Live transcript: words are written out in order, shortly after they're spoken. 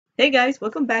Hey guys,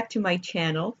 welcome back to my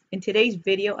channel. In today's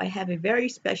video, I have a very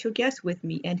special guest with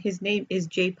me, and his name is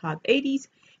Jpop80s,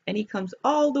 and he comes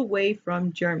all the way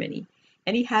from Germany.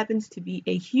 And he happens to be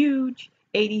a huge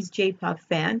 80s J-pop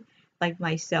fan, like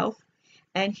myself,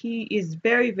 and he is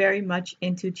very, very much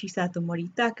into Chisato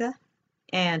Moritaka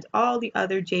and all the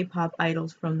other J-pop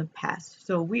idols from the past.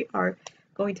 So we are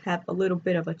going to have a little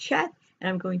bit of a chat, and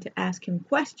I'm going to ask him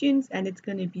questions, and it's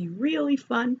going to be really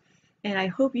fun. And I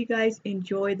hope you guys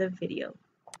enjoy the video.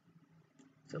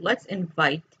 So let's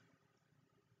invite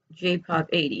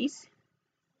Jpop80s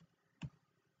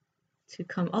to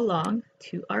come along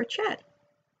to our chat.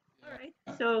 Alright,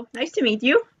 so nice to meet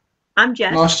you. I'm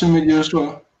Jess. Nice to meet you as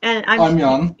well. And I'm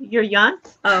Jan. You're Jan?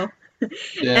 Oh.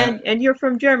 Yeah. And you're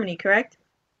from Germany, correct?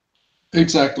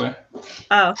 Exactly.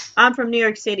 Oh, I'm from New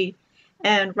York City.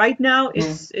 And right now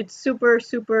it's super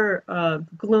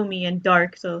gloomy and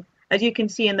dark, so as you can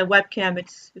see in the webcam,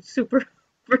 it's super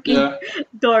freaking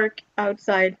dark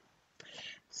outside.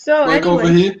 So like anyway,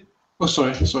 over here. Oh,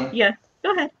 sorry. Yeah,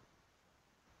 go ahead.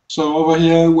 So over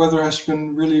here, weather has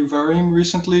been really varying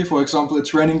recently. For example,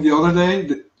 it's raining the other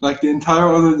day, like the entire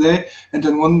other day, and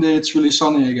then one day it's really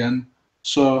sunny again.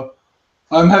 So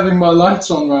I'm having my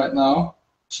lights on right now,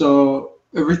 so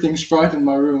everything's bright in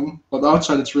my room, but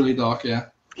outside it's really dark. Yeah.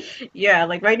 Yeah,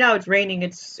 like right now it's raining.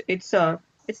 It's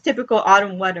typical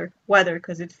autumn weather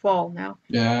because it's fall now.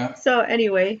 Yeah. So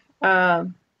anyway,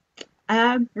 we're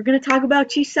gonna talk about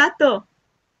Chisato,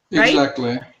 right?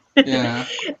 Exactly. Yeah.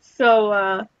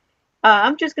 So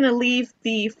I'm just gonna leave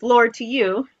the floor to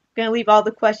you. I'm gonna leave all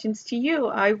the questions to you.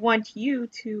 I want you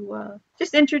to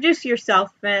just introduce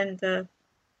yourself and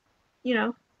you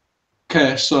know.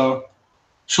 Okay, so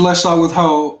shall I start with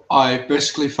how I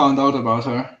basically found out about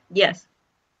her? Yes.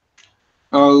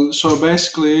 So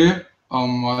basically,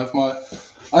 I have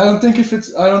I don't think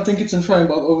it's in frame,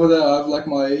 but over there I have like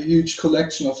my huge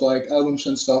collection of like albums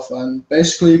and stuff. And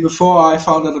basically, before I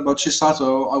found out about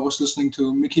Chisato, I was listening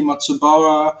to Miki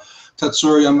Matsubara,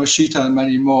 Tatsuya Yamashita, and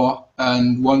many more.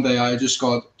 And one day I just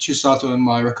got Chisato in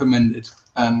my recommended,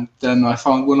 and then I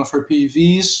found one of her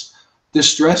PVs,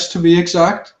 Distress to be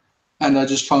exact, and I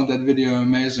just found that video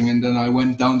amazing. And then I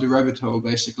went down the rabbit hole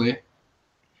basically.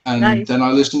 And nice. Then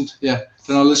I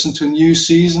listened to New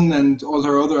Season and all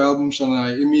her other albums, and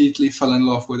I immediately fell in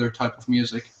love with her type of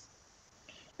music.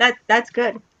 That's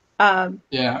good.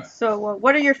 Yeah. So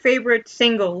what are your favorite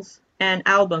singles and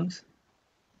albums?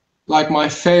 Like my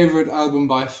favorite album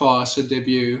by far is her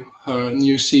debut, her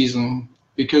New Season,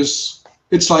 because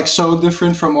it's like so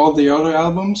different from all the other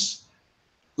albums.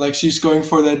 Like she's going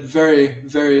for that very,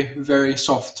 very, very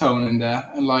soft tone in there,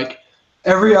 and like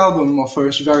every album of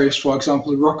hers varies. For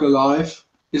example, Rock Alive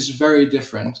is very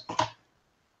different.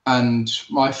 And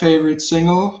my favorite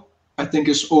single, I think,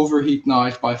 is Overheat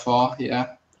Night by far,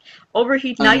 yeah.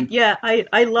 Overheat Night? Yeah,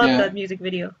 I love that music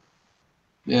video.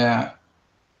 Yeah.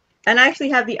 And I actually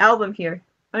have the album here.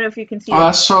 I don't know if you can see it.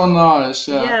 That's so nice,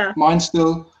 yeah. Yeah.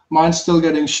 Mine's still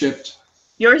getting shipped.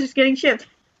 Yours is getting shipped?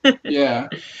 Yeah.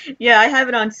 Yeah, I have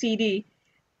it on CD.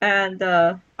 And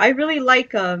I really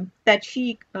like that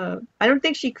she, I don't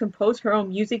think she composed her own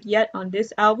music yet on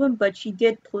this album, but she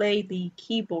did play the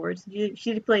keyboards.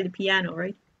 She did play the piano,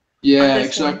 right? Yeah,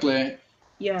 exactly. One.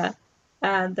 Yeah.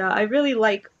 And I really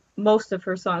like most of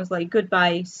her songs, like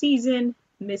Goodbye Season,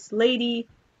 Miss Lady,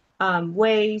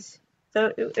 Ways.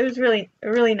 So it was really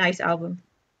a really nice album.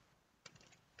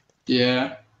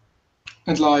 Yeah.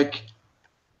 And like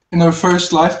in her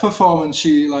first live performance,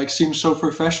 she like seems so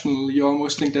professional. You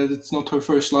almost think that it's not her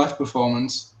first live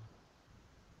performance.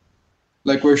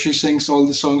 Like where she sings all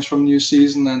the songs from New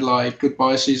Season and like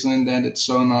Goodbye Season, and then it's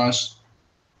so nice.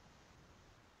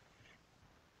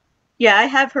 Yeah, I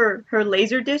have her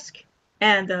Laserdisc,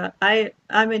 and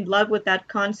I'm in love with that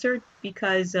concert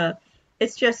because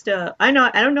it's just I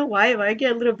don't know why, but I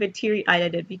get a little bit teary-eyed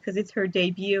at it because it's her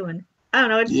debut, and I don't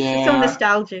know, it's so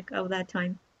nostalgic of that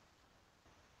time.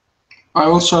 I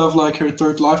also have like her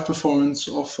third live performance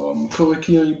of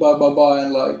Kurikiri Bye Bye Bye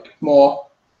and like more.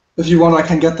 If you want, I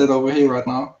can get that over here right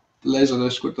now. The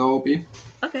Laserdisc with the OB.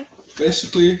 Okay.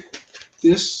 Basically,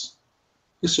 this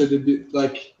is her debut,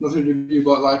 like not her debut,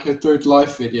 but like her third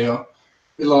live video.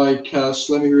 It like has,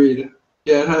 let me read.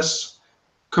 Yeah, it has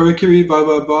Kurikiri Bye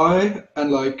Bye Bye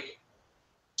and like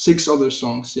 6 other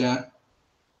songs, yeah.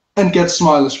 And Get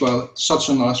Smile as well. Such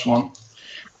a nice one.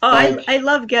 Oh, like, I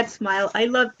love Get Smile. I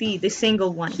love the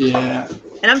single one. Yeah.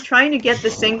 And I'm trying to get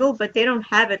the single, but they don't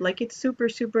have it. Like it's super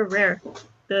rare.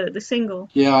 The single.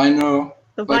 Yeah, I know.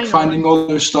 Like finding all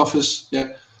her stuff is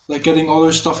like getting all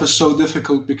her stuff is so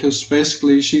difficult because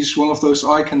basically she's one of those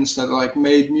icons that like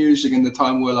made music in the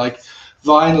time where like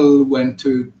vinyl went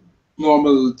to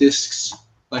normal discs,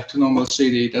 like to normal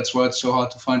CD. That's why it's so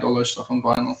hard to find all her stuff on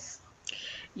vinyl.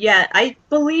 Yeah, I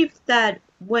believe that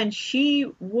when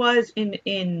she was in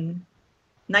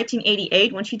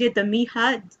 1988, when she did the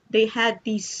Miha, they had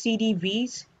these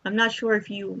CDVs. I'm not sure if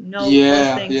you know those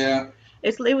Yeah, things. yeah,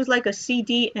 It was like a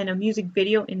CD and a music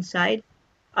video inside.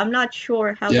 I'm not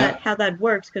sure yeah. how that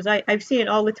works because I've seen it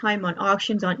all the time on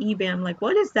auctions on eBay. I'm like,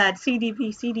 what is that? CDV,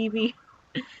 CDV.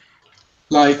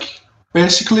 Like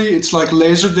basically, it's like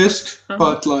Laserdisc, Uh-huh.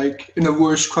 but like in a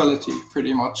worse quality,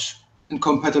 pretty much, and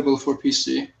compatible for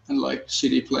PC and like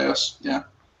CD players. Yeah.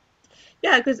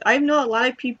 Yeah, because I know a lot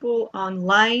of people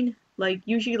online, like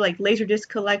usually like Laserdisc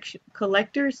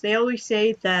collectors, they always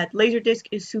say that Laserdisc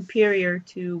is superior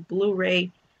to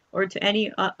Blu-ray or to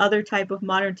any other type of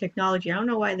modern technology. I don't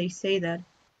know why they say that.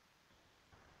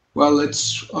 Well,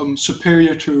 it's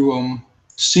superior to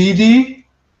CD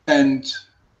and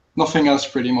nothing else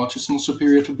pretty much. It's not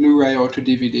superior to Blu-ray or to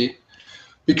DVD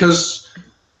because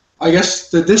I guess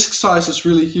the disc size is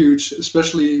really huge,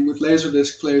 especially with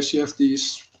Laserdisc players. You have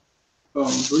these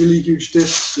really huge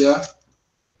discs, yeah.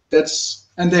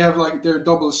 And they have like they're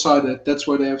double-sided. That's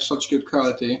why they have such good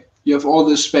quality. You have all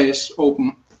this space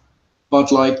open,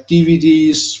 but like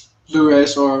DVDs,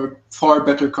 Blu-rays are far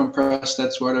better compressed.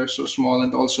 That's why they're so small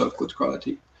and also have good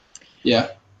quality. Yeah.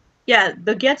 Yeah,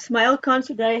 the Get Smile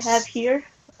concert that I have here,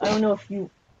 I don't know if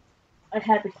I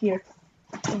have it here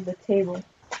on the table.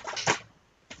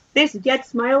 This Get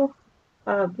Smile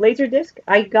Laserdisc,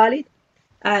 I got it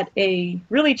at a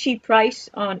really cheap price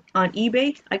on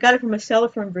eBay. I got it from a seller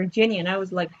from Virginia, and I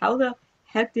was like, how the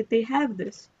heck did they have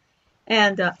this?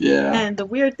 Yeah. And the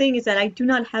weird thing is that I do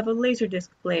not have a Laserdisc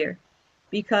player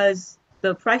because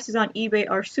the prices on eBay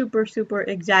are super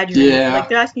exaggerated. Like Yeah.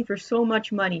 they're asking for so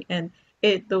much money, and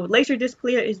the Laserdisc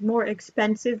player is more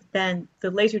expensive than the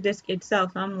Laserdisc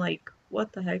itself. I'm like,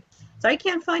 what the heck? So I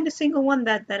can't find a single one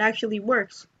that actually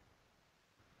works.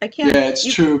 I can't. Yeah, it's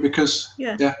true because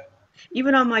Yeah, yeah,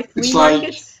 even on my flea it's like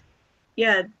markets,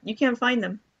 yeah, you can't find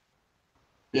them.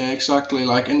 yeah, exactly.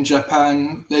 Like in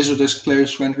Japan, Laserdisc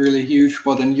players went really huge,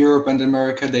 but in Europe and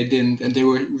America they didn't, and they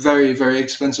were very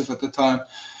expensive at the time.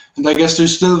 And I guess they're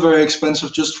still very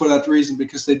expensive just for that reason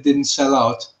because they didn't sell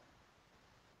out.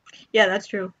 Yeah, that's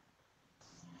true.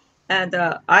 And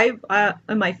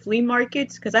in my flea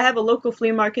markets, because I have a local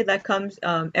flea market that comes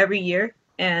every year,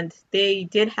 and they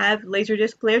did have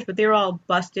Laserdisc players, but they were all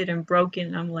busted and broken.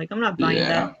 And I'm like, I'm not buying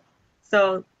that. Yeah.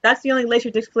 So that's the only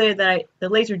Laserdisc player the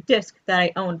Laserdisc that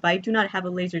I own, but I do not have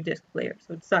a Laserdisc player,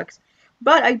 so it sucks.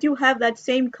 But I do have that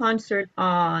same concert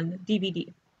on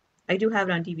DVD. I do have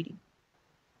it on DVD.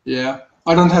 Yeah.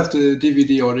 I don't have the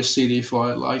DVD or the CD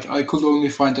for it. Like I could only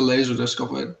find the Laserdisc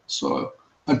of it, so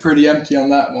I'm pretty empty on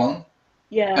that one.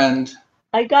 Yeah, And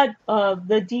I got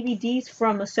the DVDs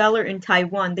from a seller in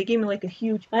Taiwan. They gave me like a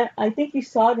huge. I think you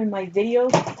saw it in my video,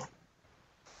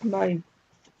 my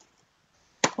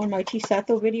on my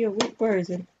Chisato video. Where is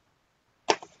it?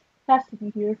 It has to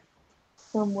be here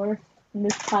somewhere in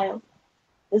this pile.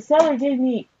 The seller gave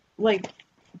me like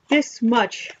this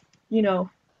much, you know,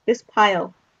 this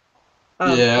pile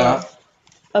of yeah,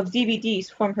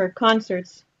 DVDs from her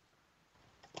concerts.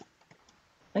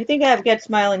 I think I have Get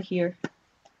Smile in here.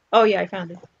 Oh yeah, I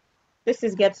found it. This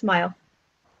is Get Smile.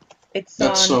 It's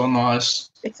that's on so nice.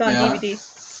 it's on Yeah.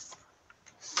 DVD.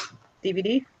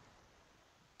 DVD?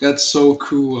 That's so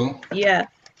cool. Yeah.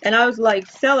 And I was like,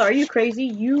 seller, are you crazy?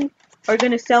 You are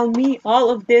gonna sell me all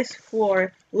of this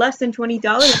for less than $20?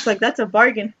 It's like that's a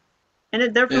bargain. And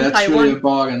they're Yeah, from that's really a Taiwan.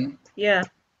 bargain. Yeah.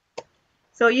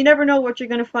 So you never know what you're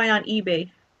gonna find on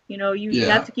eBay. You know, you have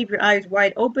Yeah, to keep your eyes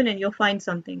wide open and you'll find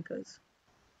something, cause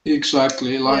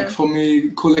exactly. Like yeah. for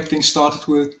me, collecting started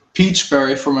with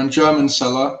Peachberry from a German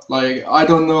seller. Like I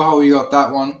don't know how he got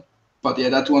that one, but yeah,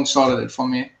 that one started it for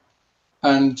me.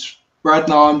 And right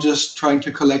now I'm just trying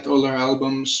to collect all their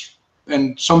albums,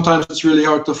 and sometimes it's really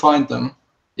hard to find them.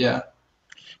 Yeah,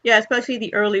 Yeah, especially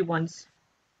the early ones.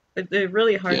 They're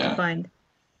really hard to yeah. find.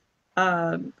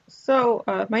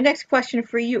 My next question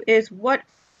for you is, what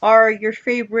are your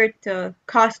favorite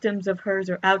costumes of hers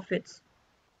or outfits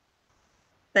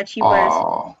that she wears?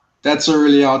 Oh, that's a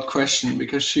really hard question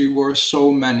because she wore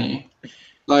so many.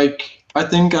 Like, I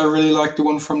think I really like the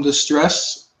one from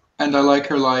Distress, and I like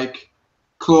her like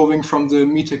clothing from the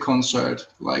Mita concert,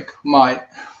 like my.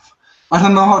 I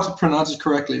don't know how to pronounce it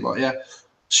correctly, but yeah,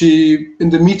 she in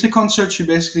the Mita concert she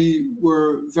basically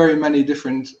wore very many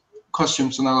different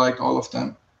costumes, and I liked all of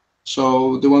them.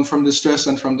 So the one from Distress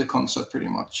and from the concert, pretty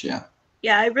much, yeah.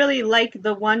 Yeah, I really like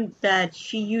the one that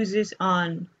she uses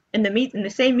on in the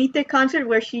same Meet the concert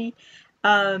where she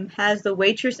has the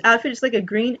waitress outfit. It's like a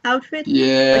green outfit,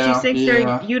 but she Yeah, sings during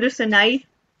yeah. Yuta Sanai.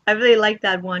 I really like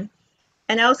that one.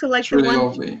 And I also like It's really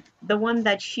lovely. the one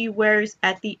that she wears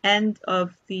at the end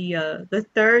of the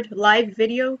third live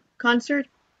video concert,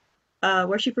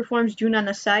 where she performs Juna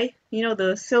Nasai. You know,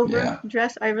 the silver Yeah,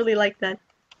 dress. I really like that.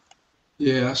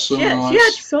 yeah. So She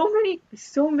had nice.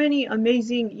 so many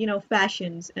amazing,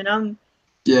 fashions, and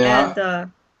Yeah.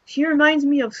 she reminds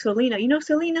me of Selena. You know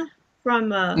Selena from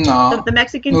the No,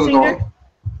 Mexican not at singer? all.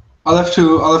 I'll have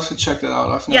to check that out.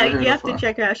 I've Yeah, never you heard of have to her.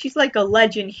 check her out. She's like a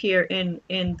legend here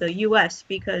in the U.S.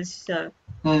 because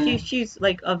Mm. she's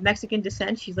like of Mexican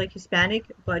descent. She's like Hispanic,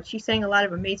 but she sang a lot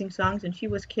of amazing songs, and she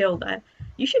was killed.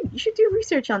 You should do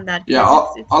research on that Yeah,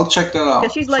 because I'll check that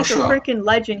because out she's for like a sure. freaking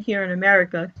legend here in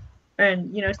America,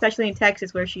 and especially in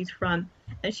Texas where she's from.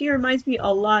 And she reminds me a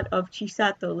lot of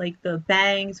Chisato, like the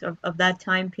bangs of that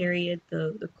time period,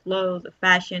 the clothes, the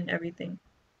fashion, everything.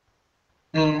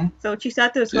 Mm. So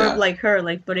Chisato is sort of Yeah, like her,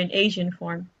 like but in Asian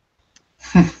form.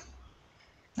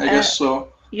 I Uh, guess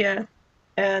so. yeah.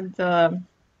 And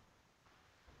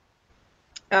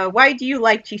why do you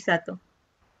like Chisato?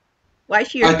 Why is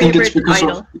she your I think favorite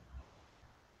idol?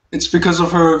 it's because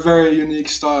of her very unique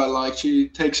style. Like she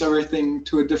takes everything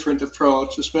to a different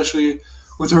approach, especially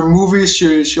with her movies.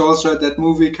 She also had that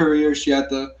movie career. She had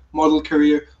the model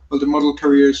career. Well, the model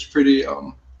career is pretty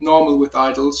normal with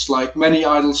idols. Like many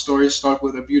idol stories start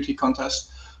with a beauty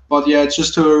contest. But yeah, it's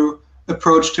just her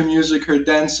approach to music, her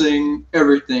dancing,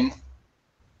 everything.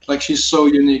 Like she's so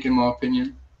unique in my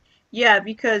opinion. Yeah,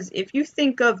 because if you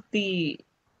think of the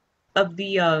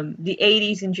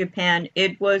 80s in Japan,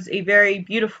 it was a very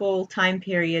beautiful time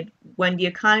period when the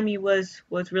economy was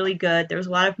really good. There was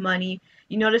a lot of money.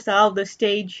 You notice all the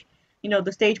stage,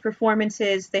 the stage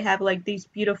performances, they have like these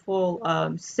beautiful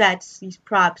sets, these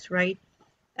props, right?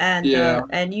 Yeah, And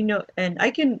and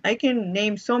I can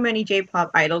name so many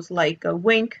J-pop idols like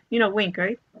Wink, Wink,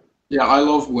 right? yeah. I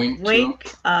love Wink too.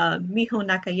 Wink, Miho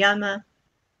Nakayama,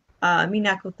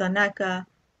 Minako Tanaka,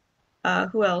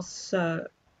 who else?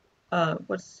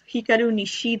 What's Hikaru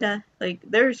Nishida? Like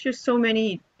there's just so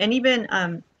many, and even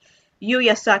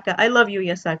Yuya Saka. I love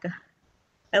Yuya Saka.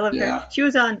 I love her. Yeah. She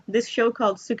was on this show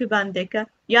called Sukuban Deka.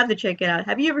 You have to check it out.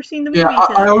 Have you ever seen the Yeah, movie?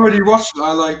 I already watched it.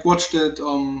 I like watched it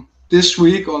this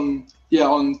week on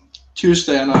on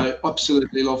Tuesday, and I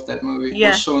absolutely loved that movie. It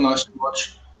was Yeah, so nice to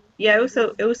watch. yeah.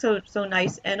 It was so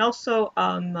nice, and also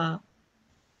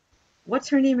what's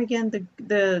her name again?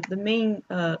 The main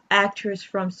actress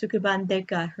from Sukuban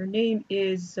Deka. Her name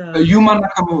is Yuma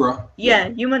Nakamura. yeah, Yeah,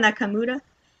 Yuma Nakamura,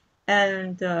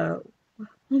 and oh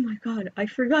my God, I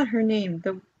forgot her name.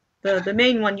 The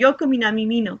main one, Yoko Minami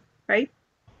Mino, right?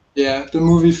 yeah. The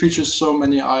movie features so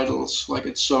many idols. Like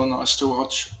it's so nice to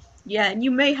watch. Yeah, and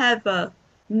you may have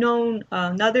known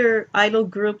another idol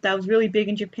group that was really big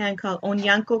in Japan called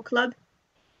Onyanko Club.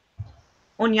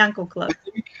 Onyanko I Club.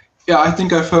 think. Yeah, I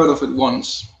think I've heard of it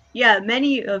once. Yeah,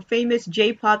 many famous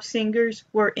J-pop singers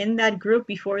were in that group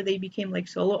before they became like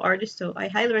solo artists. So I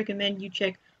highly recommend you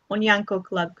check Onyanko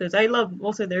Club because I love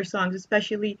most of their songs.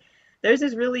 Especially, there's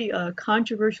this really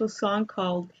controversial song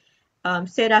called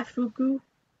Serafuku.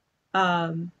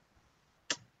 Um,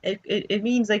 it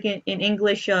means like in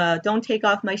English, don't take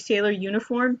off my sailor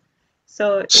uniform.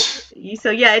 So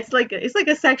yeah, it's like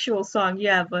a sexual song,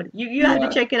 yeah, but you have to Yeah,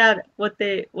 check it out what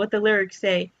the lyrics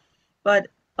say. But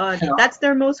yeah, that's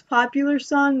their most popular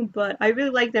song, but I really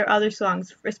like their other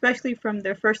songs, especially from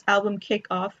their first album Kick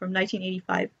Off from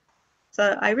 1985.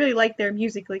 So I really like their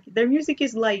music. Like their music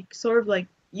is like sort of like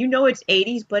it's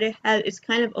 80s, but it's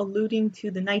kind of alluding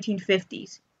to the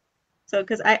 1950s. So,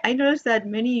 because I noticed that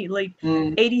many like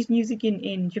mm, 80s music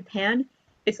in Japan,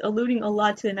 it's alluding a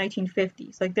lot to the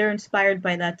 1950s. Like they're inspired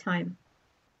by that time,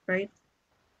 right?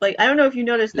 Like I don't know if you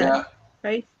noticed that, yeah.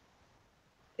 right?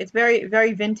 It's very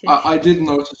very vintage. I did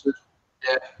notice it.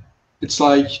 Yeah, it's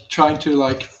like trying to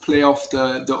like play off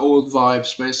the old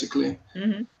vibes basically,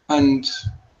 Hmm. and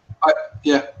I,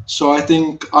 yeah, so I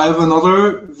think I have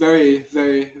another very,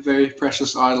 very, very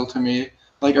precious idol to me.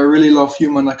 Like I really love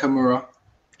Yuma Nakamura.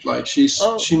 Like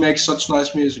Oh, she makes such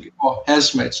nice music, or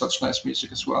has made such nice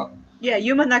music as well. yeah,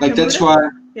 Yuma Like that's Nakamura. why,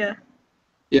 Yeah,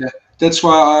 yeah, that's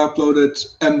why I uploaded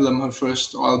Emblem, her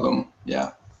first album.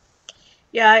 Yeah,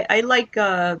 yeah,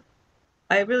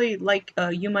 I really like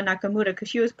Yuma Nakamura because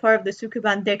she was part of the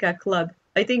Sukuban Deka club.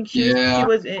 I think she yeah,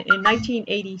 was in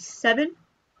 1987.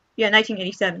 Yeah,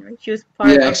 1987, right? She was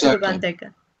part yeah, of Sukuban exactly.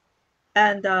 Deka.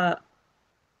 And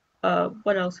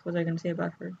what else was I gonna say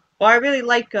about her? Well, I really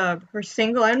like her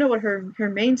single. I don't know what her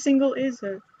main single is.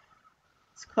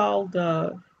 It's called I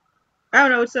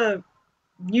don't know. It's a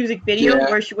music video Yeah.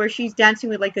 where she's dancing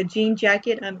with like a jean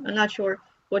jacket. I'm not sure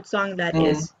what song that Mm,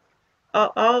 is.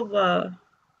 I'll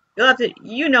you'll have to,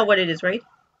 you know what it is, right?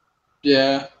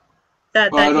 yeah.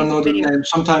 Well, I That don't music know the video. name.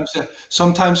 Sometimes, yeah,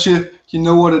 sometimes you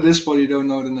know what it is, but you don't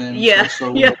know the name. So Yeah, it's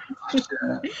so yeah. weird.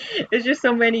 Yeah. There's just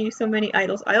so many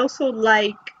idols. I also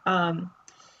like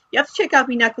you have to check out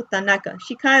Minako Tanaka.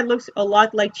 She kind of looks a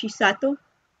lot like Chisato,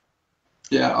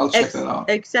 Yeah, I'll check that out.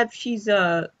 except she's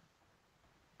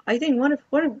I think one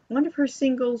of her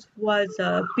singles was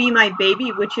 "Be My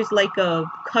Baby," which is like a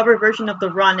cover version of the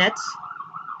Ronettes,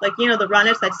 like you know the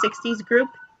Ronettes, that '60s group.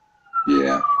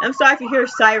 Yeah. I'm sorry if you hear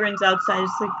sirens outside.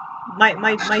 It's like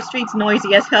my street's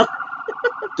noisy as hell.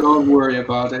 Don't worry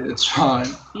about it. It's fine.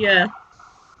 Yeah.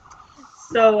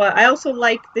 So I also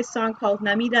like this song called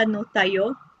 "Namida no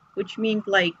Tayo," which means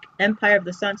like Empire of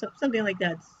the Sun, something like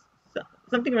that,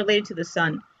 something related to the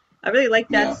sun. I really like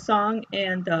that Yeah. song,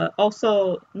 and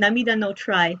also "Namida no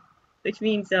Try," which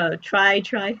means try.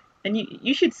 And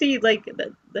you should see like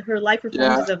her live Yeah.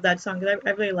 performances of that song. 'Cause I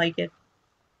really like it.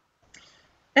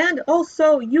 And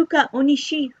also Yuka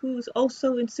Onishi, who's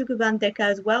also in Sukuban Deka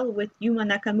as well, with Yuma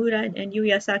Nakamura and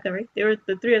Yuya Saka, right? They were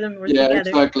the three of them were Yeah.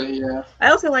 together. Exactly. Yeah. I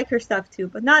also like her stuff too,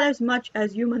 but not as much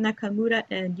as Yuma Nakamura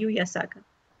and Yuya Saka.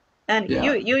 And Yeah.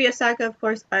 Yuya Saka, of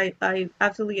course, I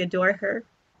absolutely adore her.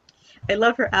 I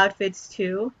love her outfits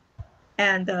too.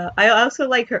 And I also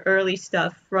like her early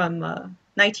stuff from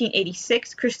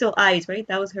 1986, Crystal Eyes, right?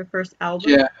 That was her first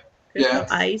album, Yeah. Crystal Yeah.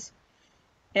 Eyes.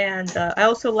 And I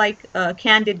also like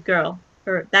Candid Girl,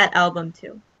 her that album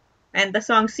too. And the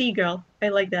song Sea Girl, I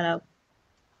like that album.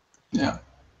 Yeah.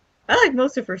 I like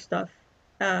most of her stuff,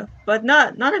 but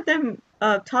not none of them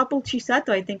toppled Chisato.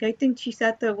 I think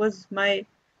Chisato was my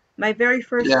very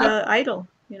first Yeah. idol.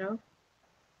 You know.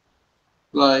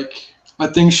 Like, I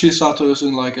think Shisato is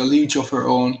in like a league of her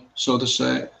own, so to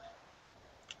say.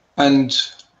 And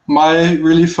my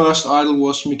really first idol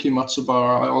was Miki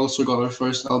Matsubara. I also got her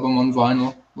first album on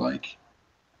vinyl. Like,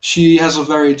 she has a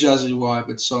very jazzy vibe.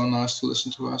 It's so nice to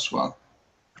listen to her as well.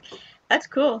 That's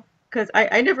cool, cause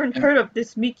I never Yeah. heard of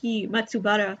this Miki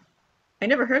Matsubara. I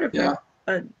never heard of her. Yeah.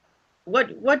 Uh,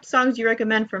 what songs do you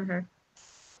recommend from her?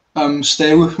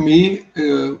 Stay With Me.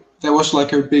 That was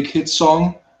like her big hit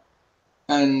song.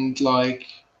 And like,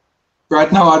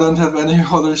 right now I don't have any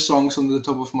other songs on the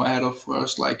top of my head of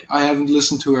hers. Like, I haven't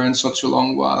listened to her in such a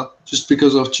long while, just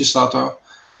because of Chisato.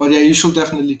 But yeah, you should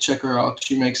definitely check her out.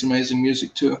 She makes amazing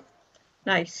music too.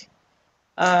 Nice.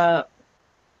 Uh,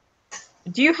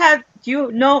 do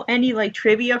you know any like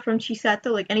trivia from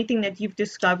Chisato? Like anything that you've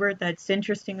discovered that's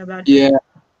interesting about her? Yeah,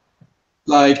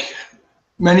 like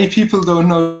many people don't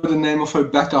know the name of her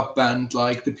backup band,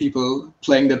 like the people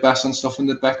playing the bass and stuff in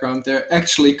the background. They're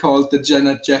actually called the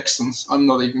Janet Jacksons. I'm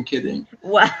not even kidding.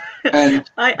 Wow. And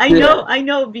yeah, I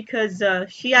know because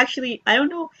she actually, I don't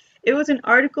know, it was an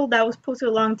article that was posted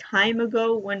a long time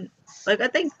ago when, like, I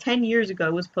think 10 years ago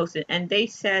it was posted, and they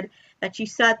said that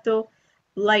Chisato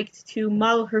liked to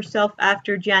model herself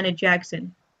after Janet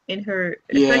Jackson in her,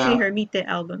 especially yeah, her Mite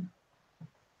album.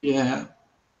 yeah.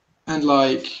 And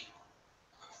like,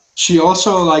 she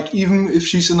also, like, even if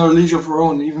she's in her league of her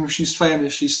own, even if she's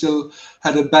famous, she still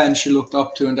had a band she looked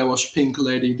up to, and that was Pink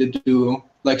Lady, the duo.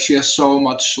 Like, she has so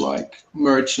much like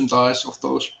merchandise of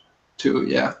those two.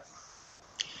 Yeah,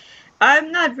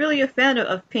 I'm not really a fan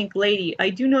of Pink Lady. I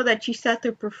do know that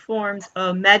Chisato performed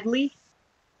a medley,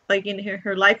 like in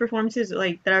her live performances,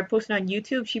 like that are posted on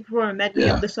YouTube. She performed a medley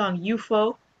of yeah, the song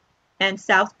UFO and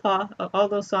Southpaw, all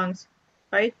those songs,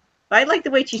 right? But I like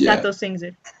the way yeah, Chisato sings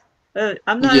it. yeah,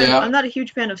 I'm not a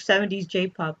huge fan of '70s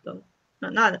J-pop though.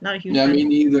 Not a huge yeah. fan. Me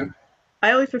neither.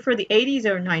 I always prefer the '80s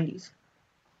or '90s.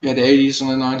 Yeah, the 80s and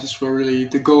the 90s were really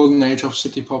the golden age of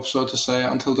city pop, so to say,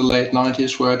 until the late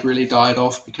 90s, where it really died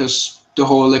off because the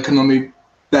whole the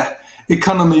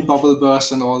economy bubble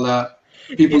burst and all that.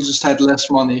 People Yeah, just had less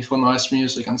money for nice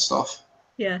music and stuff.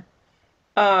 yeah.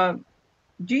 Uh,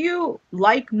 do you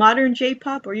like modern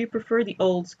J-pop or you prefer the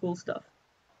old school stuff?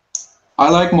 I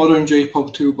like modern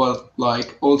J-pop too, but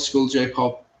like old school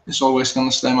J-pop is always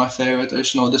gonna stay my favorite.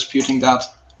 There's no disputing that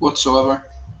whatsoever.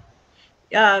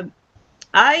 Uh,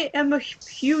 I am a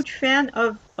huge fan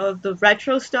of the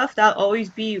retro stuff. That'll always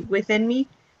be within me.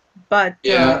 But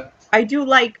Yeah, I do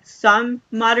like some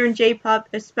modern J-pop,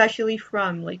 especially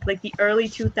from like the early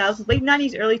 2000s, late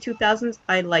 90s, early 2000s.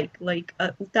 I like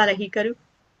Utada Hikaru.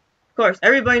 Of course,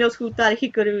 everybody knows who Utada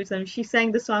Hikaru is, and she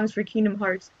sang the songs for Kingdom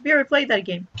Hearts. Have you ever played that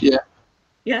game? yeah.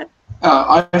 Yeah.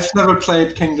 I've never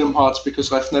played Kingdom Hearts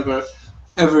because I've never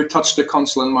ever touched a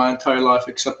console in my entire life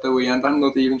except the Wii, and I'm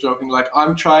not even joking. Like,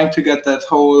 I'm trying to get that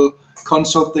whole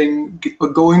console thing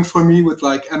going for me with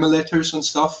like emulators and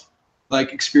stuff,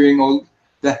 like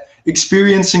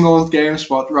experiencing old games.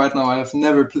 But right now, I have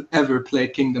never ever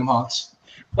played Kingdom Hearts.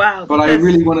 Wow, But I because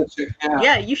really wanted to. Yeah,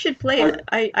 yeah, you should play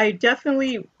I, it. I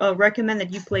definitely recommend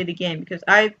that you play the game because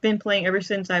I've been playing ever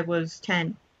since I was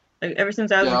 10. Like ever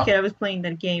since I was a yeah, kid, I was playing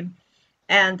that game.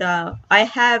 And I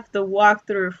have the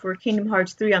walkthrough for Kingdom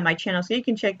Hearts 3 on my channel, so you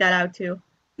can check that out too.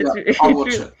 yeah. I'll It's watch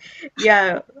really, it.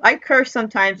 yeah. I curse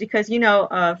sometimes because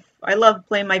I love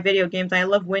playing my video games. I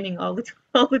love winning all the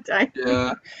all the time.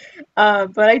 Yeah,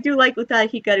 But I do like Utada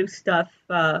Hikaru's stuff.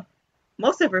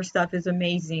 Most of her stuff is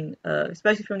amazing,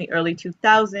 especially from the early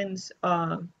 2000s.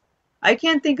 I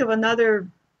can't think of another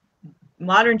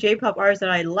modern J-pop artist that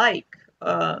I like.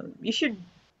 You should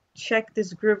check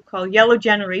this group called Yellow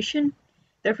Generation.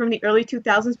 They're from the early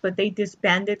 2000s, but they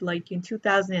disbanded like in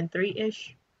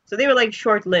 2003-ish. So they were like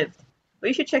short-lived. But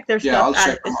you should check their yeah. stuff I'll out,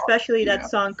 check them out. especially that Yeah,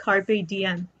 song Carpe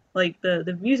Diem. Like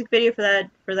the music video for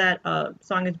that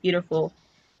song is beautiful.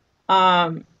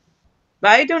 Um, but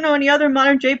I don't know any other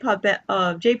modern J-pop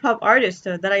artists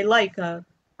that I like. I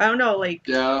don't know, like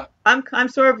yeah, I'm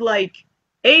sort of like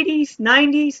 80s,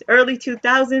 90s, early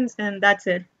 2000s, and that's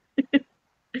it.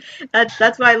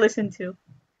 That's what I listen to.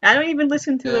 I don't even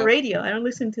listen to the yeah. radio. I don't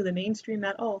listen to the mainstream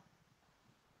at all.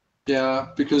 Yeah,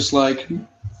 because like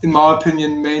in my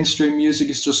opinion, mainstream music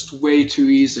is just way too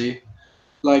easy.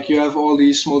 Like you have all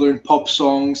these modern pop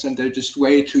songs and they're just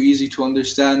way too easy to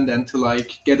understand and to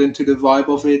like get into the vibe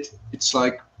of it. It's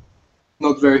like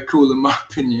not very cool in my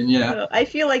opinion. Yeah. I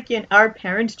feel like in our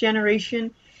parents'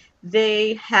 generation,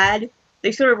 they had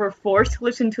they sort of were forced to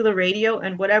listen to the radio,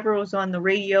 and whatever was on the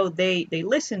radio, they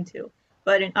listened to.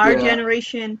 But in our Yeah.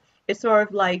 generation, it's sort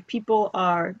of like people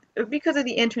are because of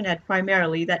the internet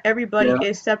primarily that everybody Yeah.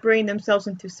 is separating themselves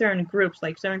into certain groups.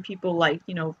 Like certain people like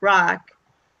rock,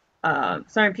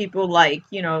 certain people like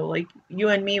like you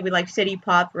and me, we like city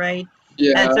pop, right? And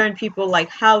Yeah. certain people like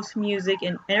house music,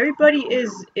 and everybody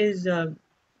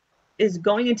is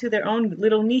going into their own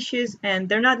little niches and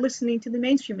they're not listening to the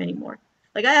mainstream anymore.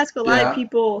 Like I ask a lot of Yeah.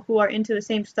 people who are into the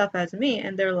same stuff as me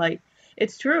and they're like,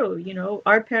 it's true,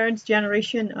 our parents'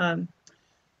 generation,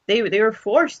 they were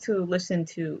forced to listen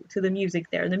to the music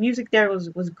there. And the music there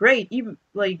was great. Even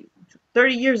like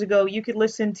 30 years ago, you could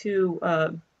listen to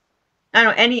I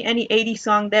don't know any 80s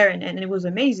song there and it was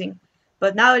amazing.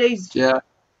 But nowadays Yeah.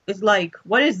 it's like,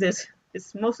 what is this?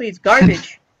 It's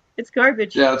garbage. It's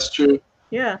garbage. Yeah, it's true.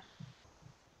 Yeah.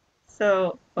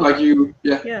 So, Like you,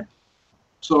 yeah. yeah.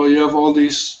 So you have all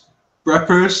these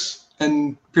rappers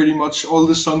and pretty much all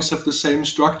the songs have the same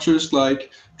structures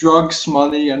like drugs,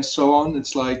 money and so on.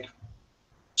 It's like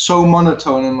so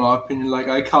monotone in my opinion. Like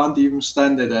I can't even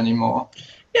stand it anymore.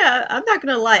 Yeah, I'm not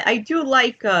gonna lie. I do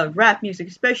like rap music,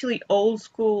 especially old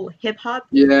school hip hop,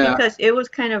 Yeah. because it was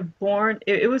kind of born.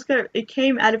 It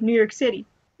came out of New York City.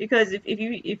 Because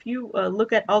if you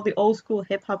look at all the old school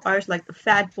hip hop artists like the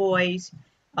Fat Boys,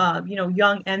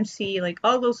 Young MC, like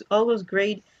all those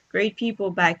great people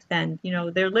back then,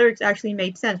 their lyrics actually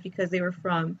made sense because they were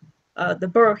from the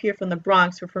borough here, from the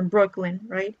Bronx or from Brooklyn,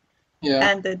 right? Yeah.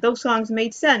 And those songs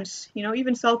made sense.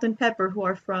 Even Salt and Pepper, who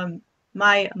are from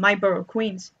my borough,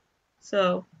 Queens.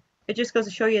 So it just goes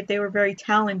to show you that they were very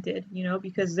talented,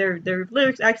 because their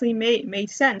lyrics actually made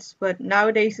sense. But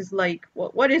nowadays it's like,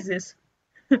 what is this?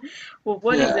 Well,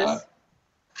 what is Yeah.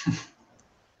 this?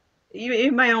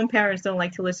 Even my own parents don't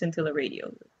like to listen to the radio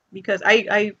because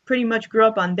I pretty much grew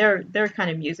up on their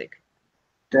kind of music.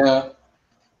 Yeah.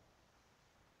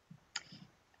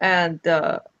 And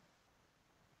do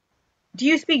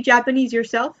you speak Japanese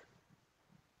yourself?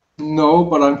 No,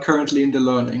 but I'm currently in the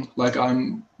learning. Like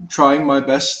I'm trying my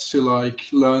best to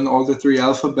like learn all the three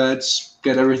alphabets,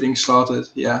 get everything started.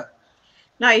 Yeah.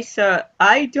 Nice.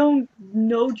 I don't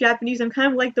know Japanese. I'm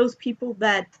kind of like those people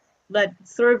that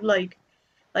sort of like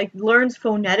learns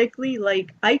phonetically.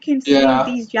 Like I can sing Yeah.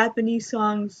 these Japanese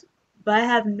songs, but I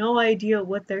have no idea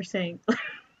what they're saying.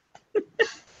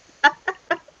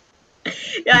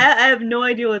 Yeah, I have no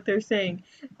idea what they're saying.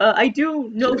 I do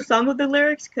know Yeah. some of the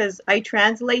lyrics because I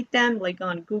translate them like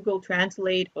on Google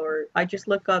Translate or I just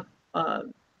look up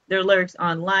their lyrics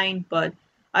online, but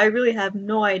I really have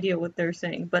no idea what they're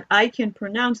saying. But I can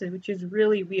pronounce it, which is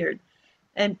really weird.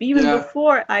 And even Yeah.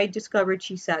 before I discovered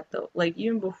Chisato, like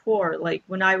even before, like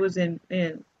when I was in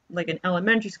like in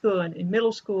elementary school and in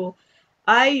middle school,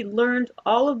 I learned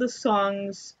all of the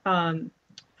songs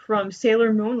from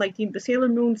Sailor Moon, like the Sailor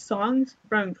Moon songs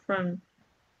from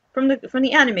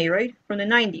the anime, right? From the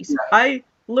 90s. Yeah. I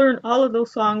learned all of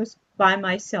those songs by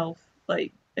myself.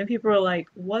 Like and people are like,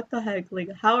 "What the heck? Like,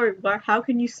 how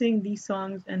can you sing these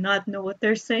songs and not know what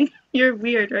they're saying? You're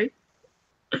weird, right?"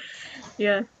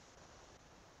 Yeah.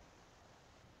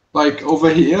 Like over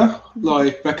here, Mhm.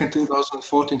 like back in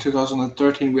 2014,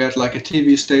 2013, we had like a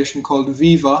TV station called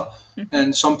Viva, Mhm.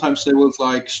 and sometimes they would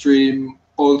like stream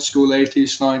old school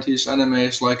 80s, 90s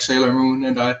animes like Sailor Moon,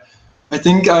 and I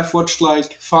think I've watched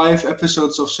like 5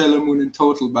 episodes of Sailor Moon in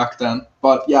total back then.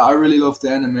 But yeah, I really love the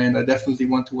anime, and I definitely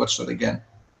want to watch that again.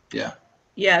 Yeah.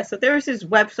 Yeah, so there was this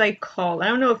website called, I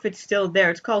don't know if it's still there,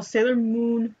 it's called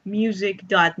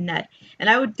SailorMoonMusic.net. And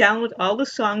I would download all the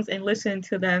songs and listen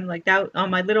to them like that on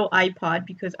my little iPod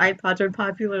because iPods were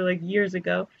popular like years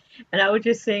ago. And I would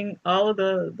just sing all of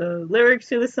the lyrics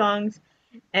to the songs,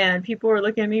 and people were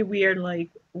looking at me weird like,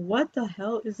 what the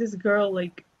hell is this girl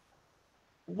like?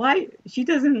 Why she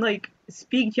doesn't like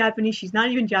speak Japanese? She's not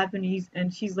even Japanese,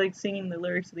 and she's like singing the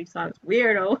lyrics to these songs.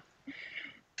 Weirdo.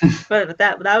 But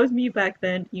that was me back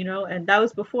then, and that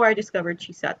was before I discovered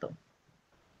Chisato.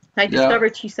 I Yeah.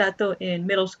 discovered Chisato in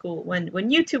middle school when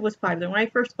YouTube was popular, when I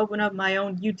first opened up my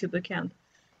own YouTube account.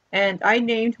 And I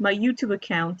named my YouTube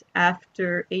account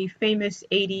after a famous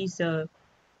 80s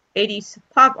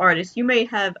pop artist. You may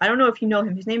have, I don't know if you know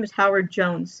him. His name is Howard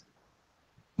Jones.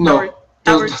 Howard No,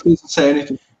 Howard doesn't say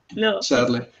anything, no,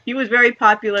 sadly. he was very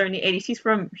popular in the 80s. He's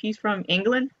from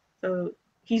England, so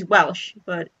he's Welsh,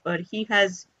 but he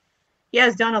has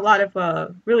done a lot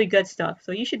of really good stuff.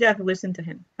 So you should definitely listen to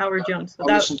him, Howard Jones. So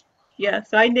I'll listen. yeah.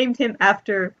 So I named him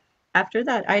after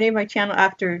that. I named my channel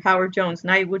after Howard Jones,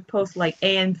 and I would post like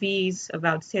AMVs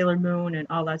about Sailor Moon and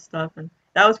all that stuff. And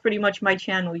that was pretty much my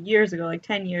channel years ago, like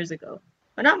 10 years ago.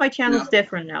 But now my channel's Yeah.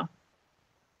 different now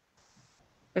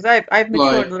because I've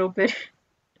matured a Like little bit.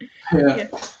 yeah, Yeah,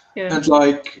 yeah, and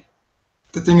like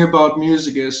the thing about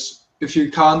music is if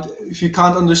you can't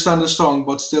understand a song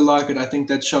but still like it, I think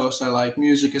that shows that like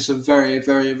music is a very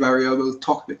very variable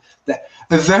topic.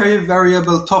 A very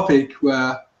variable topic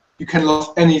where you can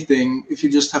love anything if you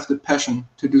just have the passion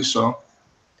to do so.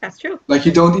 that's true. Like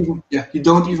you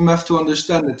don't even have to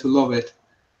understand it to love it.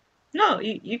 No,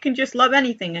 you can just love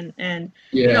anything, and a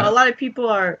Yeah. lot of people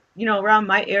are, around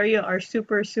my area are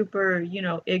super super,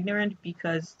 ignorant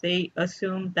because they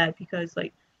assume that because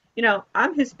like,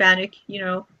 I'm Hispanic,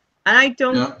 and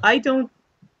Yeah. I don't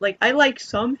like I like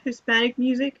some Hispanic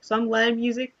music, some Latin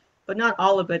music, but not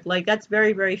all of it. Like that's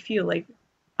very very few. Like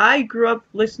I grew up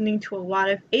listening to a lot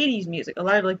of 80s music, a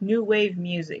lot of like new wave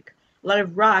music, a lot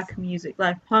of rock music, a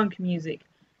lot of punk music.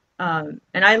 And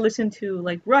I listen to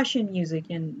like Russian music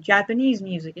and Japanese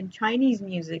music and Chinese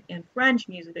music and French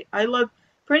music. I love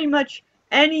pretty much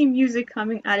any music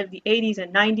coming out of the 80s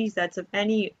and 90s that's of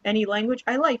any language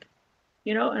I like,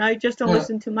 and I just don't Yeah.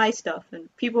 listen to my stuff. And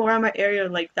people around my area are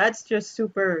like, that's just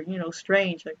super,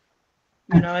 strange. Like,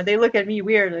 and they look at me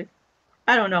weird. Like,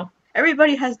 I don't know.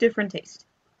 Everybody has different taste.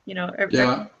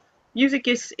 Yeah. Music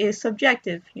is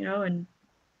subjective, and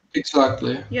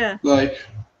Exactly. yeah. Like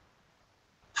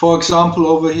for example,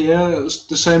 over here,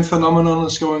 the same phenomenon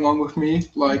is going on with me.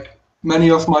 Like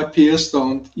many of my peers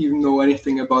don't even know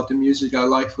anything about the music I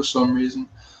like for some reason.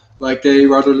 Like they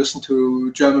rather listen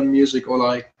to German music or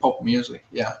like pop music.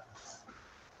 Yeah.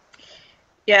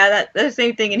 Yeah, that's the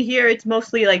same thing. And here it's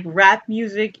mostly like rap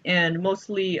music and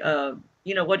mostly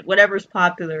whatever's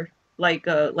popular, like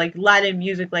Latin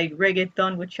music, like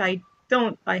reggaeton, which I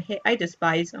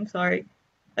despise. I'm sorry.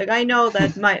 Like I know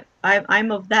that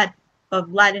I'm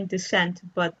of Latin descent,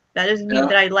 but that doesn't mean Yeah.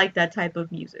 that I like that type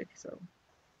of music. So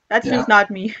that's just Yeah.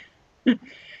 not me.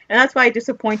 And that's why I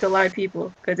disappoint a lot of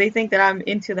people because they think that I'm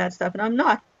into that stuff and I'm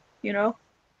not, you know.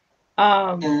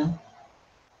 Um, Yeah.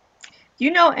 do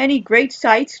you know any great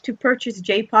sites to purchase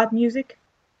J-pop music?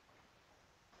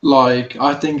 Like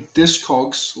I think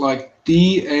Discogs, like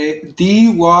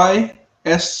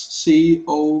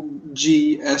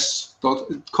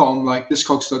Dyscogs.com, like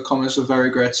Discogs.com is a very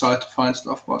great site to find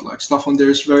stuff, but like stuff on there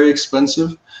is very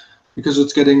expensive because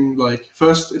it's getting like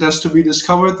first it has to be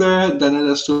discovered there, then it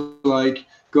has to like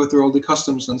go through all the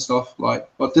customs and stuff. Like,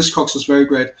 but Discogs is very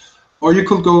great. Or you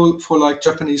could go for like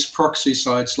Japanese proxy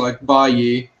sites like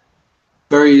Buyee,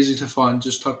 very easy to find.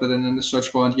 Just type that in the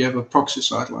search bar and you have a proxy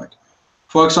site like.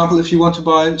 For example, if you want to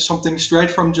buy something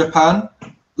straight from Japan,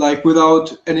 like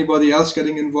without anybody else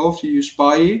getting involved, you use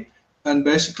Buyee, and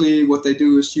basically what they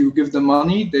do is you give them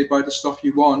money, they buy the stuff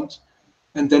you want,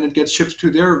 and then it gets shipped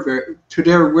to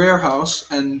their warehouse,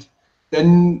 and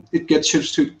then it gets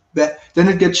shipped to that. Then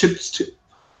it gets shipped to.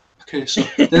 Okay, so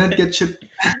then it gets shipped.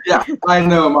 Yeah, I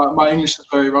know my English is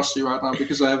very rusty right now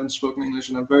because I haven't spoken English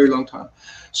in a very long time.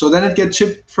 So then it gets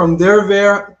shipped from their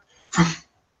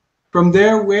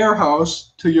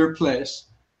warehouse to your place.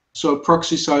 So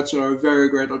proxy sites are a very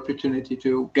great opportunity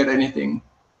to get anything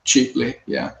cheaply.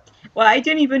 Yeah. Well, I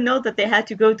didn't even know that they had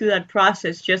to go through that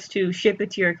process just to ship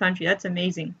it to your country. That's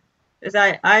amazing. Because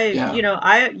Yeah.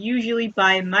 I usually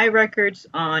buy my records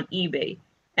on eBay.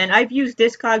 And I've used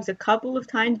Discogs a couple of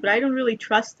times, but I don't really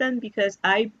trust them because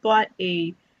I bought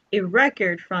a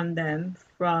record from them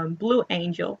from Blue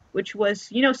Angel, which was,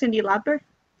 Cyndi Lauper?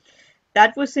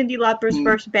 That was Cyndi Lauper's Mm,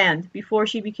 first band before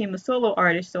she became a solo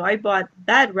artist. So I bought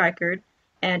that record,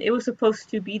 and it was supposed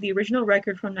to be the original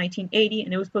record from 1980,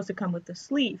 and it was supposed to come with the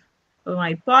sleeve. But when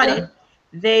I bought it, yeah.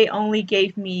 they only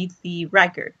gave me the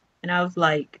record, and I was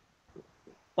like,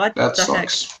 "What That the heck?"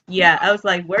 sucks. Yeah, I was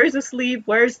like, "Where's the sleeve?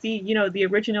 Where's the the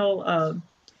original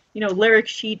lyric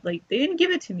sheet?" Like they didn't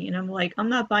give it to me, and I'm like, "I'm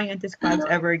not buying Discogs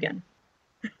Yeah. ever again."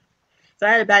 So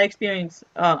I had a bad experience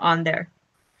on there.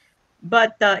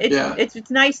 But Yeah. it's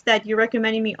nice that you're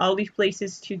recommending me all these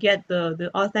places to get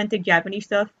the authentic Japanese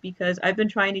stuff because I've been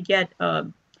trying to get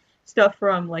stuff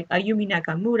from like Ayumi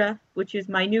Nakamura, which is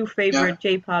my new Yeah. favorite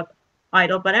J-pop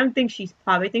idol, but I don't think she's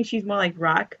pop. I think she's more like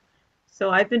rock. So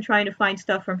I've been trying to find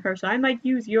stuff from her. So I might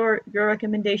use your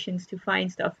recommendations to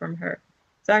find stuff from her.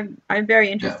 So I'm very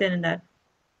Yeah. interested in that.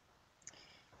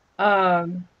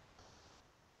 Um,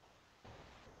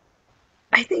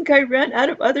 I think I ran out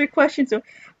of other questions.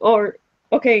 Or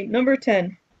okay, number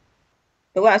 10,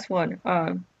 the last one.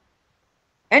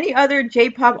 Any other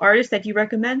J-pop artists that you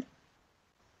recommend?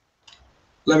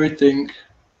 Let me think.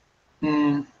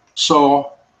 Mm,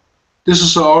 so this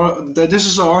is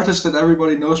an artist that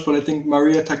everybody knows, but I think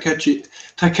Maria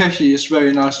Takeshi is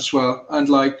very nice as well, and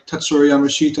like Tatsuro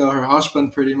Yamashita, her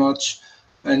husband, pretty much,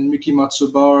 and Miki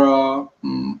Matsubara.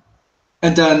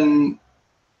 And then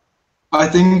I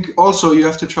think also you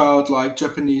have to try out like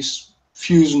Japanese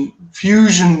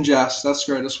fusion jazz. That's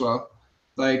great as well.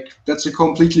 Like that's a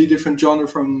completely different genre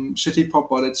from city pop,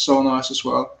 but it's so nice as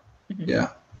well. Mhm. Yeah.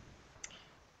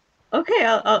 Okay,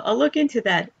 I'll look into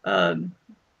that.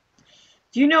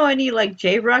 Do you know any like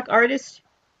J-rock artists?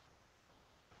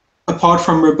 Apart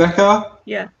from Rebecca,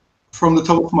 Yeah. from the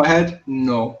top of my head,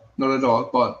 no, not at all.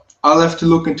 But I'll have to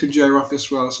look into J-rock as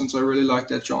well since I really like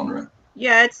that genre.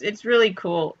 Yeah, it's really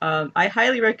cool. I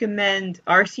highly recommend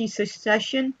RC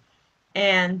Succession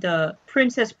and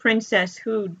Princess,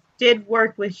 who did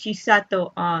work with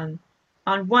Chisato on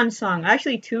one song,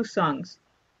 actually two songs.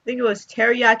 I think it was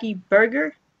Teriyaki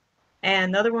Burger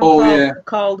and another one Oh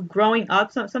called yeah, Growing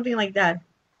Up, something like that.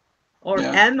 Or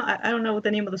yeah, I don't know what the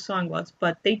name of the song was,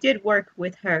 but they did work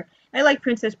with her. I like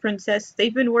Princess.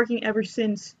 They've been working ever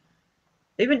since.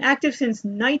 They've been active since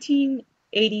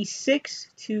 1986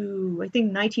 to I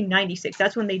think 1996.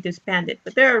 That's when they disbanded.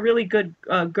 But they're a really good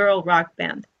girl rock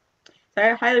band. So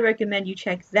I highly recommend you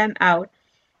check them out,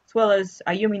 as well as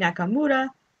Ayumi Nakamura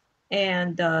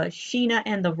and Sheena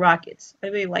and the Rockets. I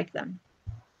really like them.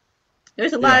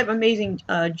 There's a lot yeah, of amazing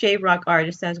J-rock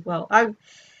artists as well.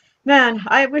 Man,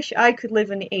 I wish I could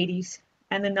live in the 80s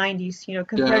and the 90s,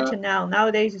 compared yeah, to now.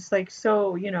 Nowadays, it's like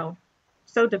so,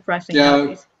 so depressing yeah.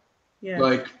 nowadays. Yeah.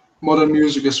 Like modern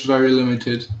music is very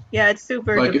limited. Yeah, it's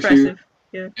super Like if you, depressive.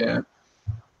 Yeah. yeah,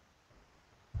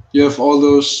 you have all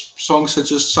those songs that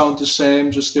just sound the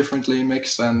same, just differently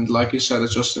mixed, and like you said,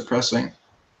 it's just depressing.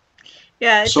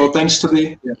 Yeah, So thanks to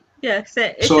the, yeah. yeah,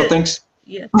 So thanks.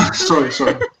 yeah. Sorry.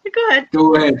 Go ahead.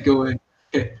 Go ahead.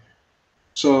 Okay.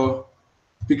 So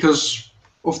because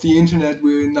of the internet,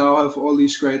 we now have all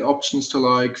these great options to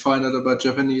like find out about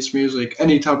Japanese music,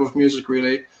 any type of music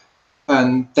really.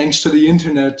 And thanks to the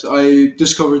internet, I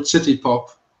discovered city pop.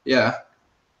 Yeah,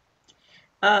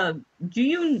 Uh, do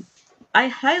you, I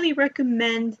highly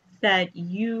recommend that do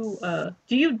you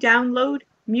download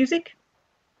music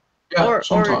yeah, or or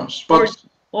sometimes, or but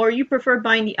or you prefer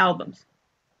buying the albums?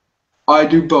 I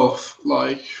do both.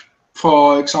 Like,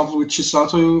 for example, with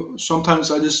Chisato,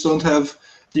 sometimes I just don't have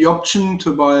the option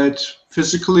to buy it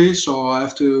physically, so I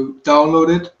have to download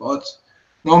it. But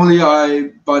normally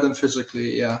I buy them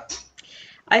physically. Yeah,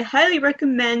 I highly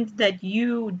recommend that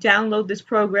you download this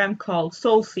program called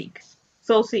SoulSeek.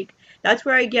 SoulSeek. That's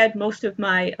where I get most of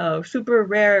my super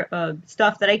rare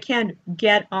stuff that I can't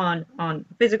get on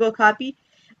physical copy.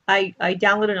 I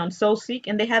download it on SoulSeek,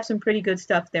 and they have some pretty good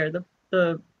stuff there.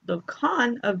 The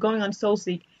con of going on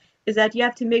SoulSeek is that you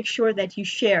have to make sure that you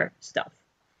share stuff.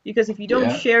 Because if you don't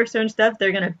yeah, share certain stuff,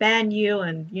 they're gonna ban you,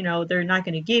 and they're not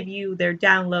gonna give you their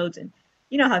downloads, and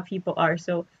you know how people are.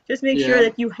 So just make sure yeah,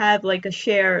 that you have like a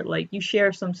share, like you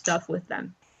share some stuff with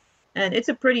them. And it's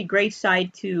a pretty great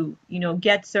site to,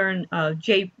 get certain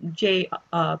J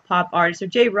pop artists or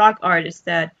J rock artists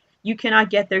that you cannot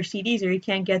get their CDs or you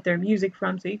can't get their music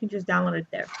from, so you can just download it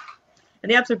there. And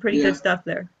they have some pretty good yeah. stuff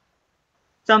there.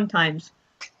 sometimes.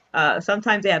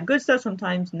 Sometimes they have good stuff,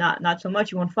 sometimes not so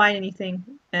much. You won't find anything,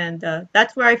 and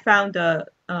that's where I found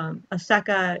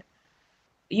Asaka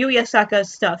Yui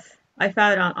Asaka's stuff. I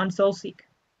found it on SoulSeek.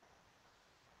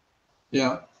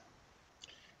 Yeah.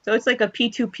 So it's like a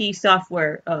P2P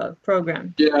software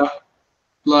program. Yeah.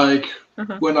 Like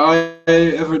Uh-huh. when I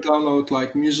ever download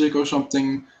like music or something,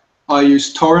 I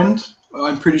use torrent.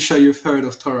 I'm pretty sure you've heard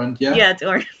of torrent, yeah? Yeah,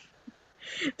 torrent.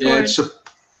 Yeah, Torrent.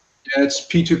 it's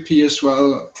P2P as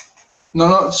well. No,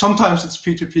 no, sometimes it's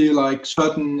P2P, like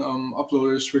certain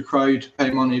uploaders require you to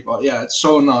pay money, but yeah, it's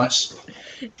so nice.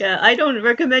 Yeah, I don't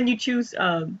recommend you choose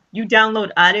you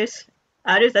download Addis.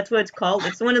 Addis, that's what it's called.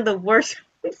 It's one of the worst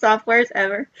softwares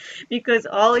ever because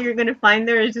all you're gonna find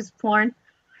there is just porn.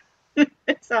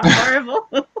 It's horrible.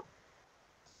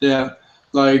 Yeah,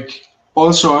 like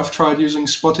also I've tried using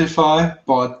Spotify,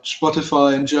 but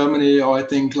Spotify in Germany, or I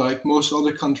think like most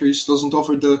other countries, doesn't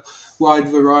offer the wide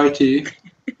variety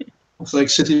of like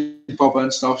city pop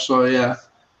and stuff. So yeah,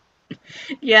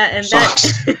 Yeah, and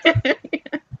sucks. that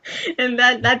and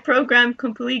that program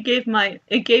completely gave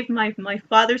my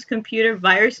father's computer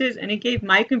viruses and it gave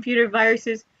my computer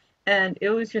viruses and it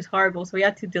was just horrible. So we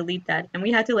had to delete that and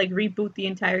we had to like reboot the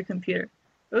entire computer.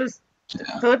 It was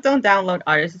Yeah. so don't download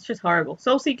artists. It's just horrible.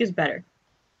 SoulSeek is better.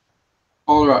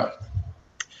 All right.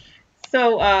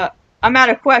 So I'm out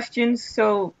of questions.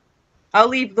 So I'll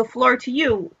leave the floor to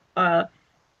you.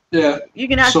 Yeah. You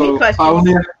can ask me So questions.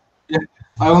 yeah,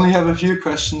 I only have a few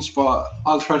questions, but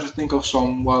I'll try to think of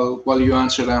some while you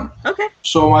answer them. Okay.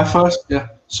 So my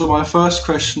first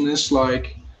question is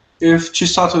like, if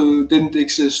Chisato didn't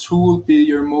exist, who would be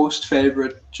your most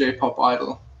favorite J-pop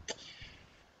idol?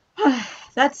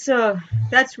 That's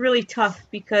that's really tough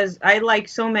because I like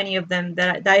so many of them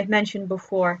that I've mentioned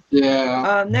before. Yeah,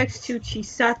 Next to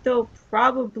Chisato,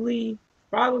 probably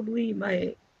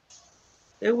my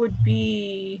it would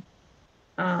be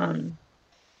um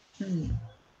hmm,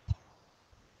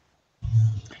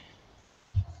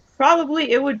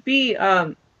 probably it would be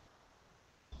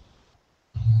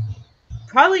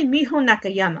probably Miho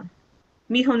Nakayama.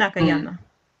 Miho mm, Nakayama.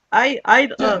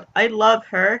 yeah, I love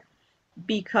her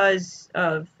because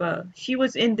of she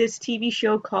was in this TV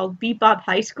show called Bebop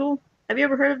High School. Have you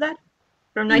ever heard of that?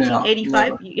 From yeah,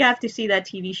 1985. never. You have to see that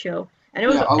TV show. And it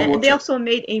was Yeah, I'll and watch they it. also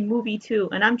made a movie too.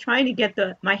 And I'm trying to get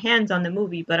the my hands on the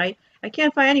movie, but I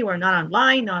can't find anywhere, not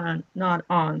online, not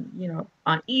on,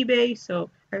 on eBay. So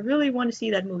I really want to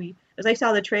see that movie. As I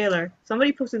saw the trailer,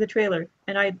 somebody posted the trailer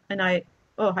and I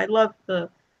oh,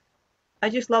 I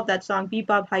just love that song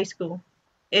Bebop High School.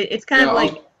 It's kind Yeah, of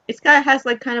like I'll, it's kind of has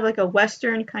like kind of like a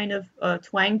western kind of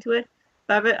twang to it.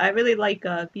 But I really like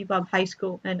Bebop High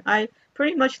School, and I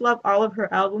pretty much love all of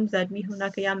her albums that Miho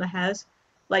Nakayama has,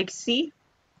 like C.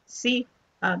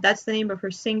 That's the name of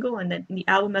her single, and then the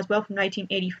album as well from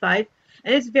 1985.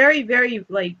 And it's very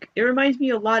like it reminds me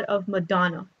a lot of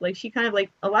Madonna. Like she kind of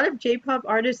like a lot of J-pop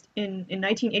artists in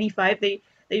 1985.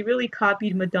 They really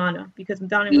copied Madonna because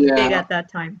Madonna was big yeah, at that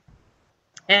time.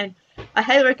 And I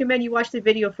highly recommend you watch the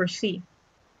video for C.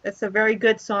 That's a very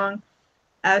good song,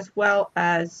 as well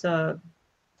as the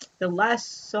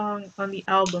last song on the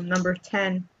album, number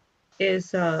 10,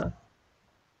 is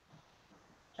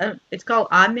it's called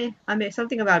Ame. Ame,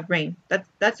 something about rain.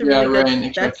 That's a yeah, really good. Rain,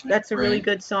 That's exactly, that's a really Rain.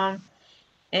 good song.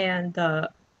 And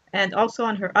also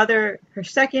on her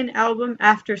second album,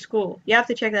 After School. You have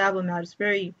to check that album out. It's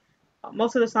very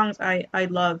most of the songs I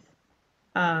love.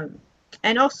 Um,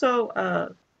 and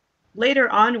also later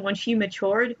on when she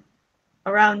matured,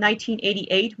 around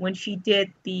 1988 when she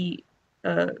did the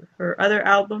her other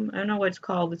album. I don't know what it's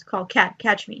called. It's called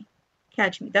Catch Me.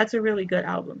 Catch Me. That's a really good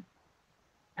album,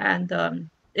 and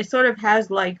it sort of has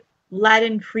like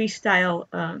Latin freestyle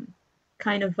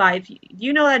kind of vibes. Do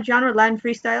you know that genre, Latin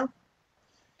freestyle?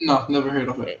 No, never heard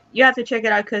of it. You have to check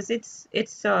it out because it's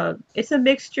a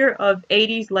mixture of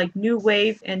 80s like new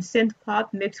wave and synth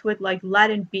pop mixed with like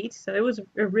Latin beats. So it was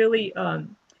a really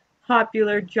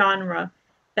popular genre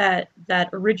that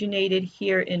originated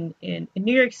here in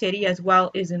New York City as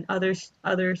well as in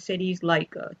other cities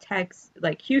like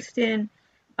like Houston,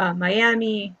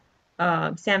 Miami,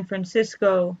 San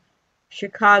Francisco,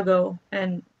 Chicago,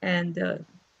 and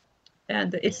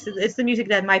it's the music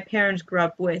that my parents grew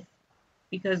up with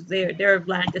because they're of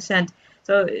Latin descent.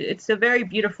 So it's a very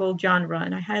beautiful genre,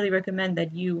 and I highly recommend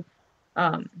that you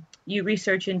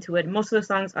research into it. Most of the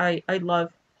songs I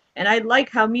love, and I like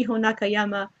how Miho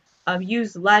Nakayama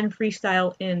used Latin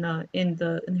freestyle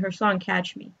in her song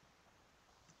 "Catch Me"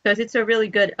 because it's a really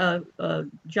good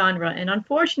genre. And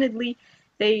unfortunately,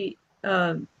 they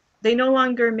they no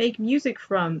longer make music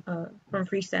from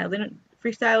freestyle. They don't,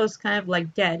 freestyle is kind of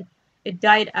like dead. It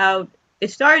died out.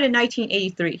 It started in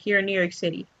 1983 here in New York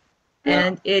City, Yeah.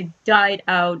 and it died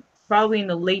out probably in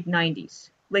the late 90s.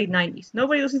 Late 90s.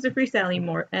 Nobody listens to freestyle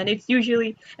anymore, and it's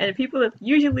usually and the people that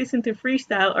usually listen to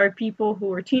freestyle are people who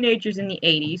were teenagers in the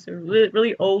 80s or really,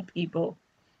 really old people,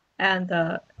 and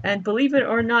believe it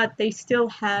or not, they still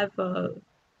have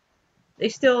they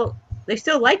still they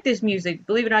still like this music.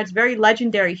 Believe it or not, it's very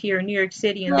legendary here in New York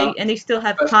City, and Yeah. they still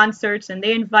have But, concerts, and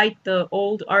they invite the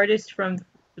old artists from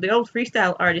the old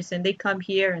freestyle artists, and they come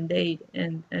here, and they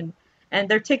and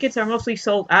their tickets are mostly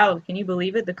sold out. Can you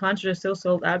believe it? The concerts are still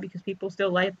sold out because people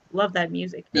still love that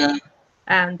music. yeah.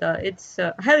 And it's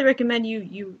I highly recommend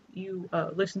you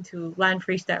listen to Land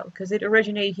Freestyle because it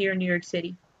originated here in New York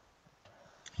City.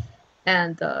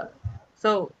 And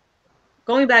so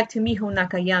going back to Miho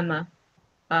Nakayama,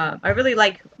 I really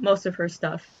like most of her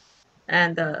stuff.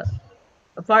 And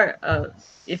apart,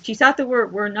 if Chisato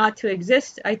were not to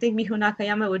exist, I think Miho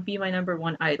Nakayama would be my number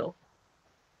one idol.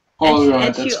 And All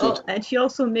right. That's good. she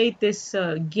also made this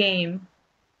game.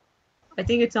 I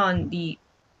think it's on the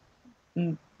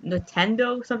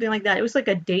Nintendo, something like that. It was like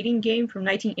a dating game from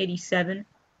 1987.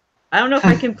 I don't know if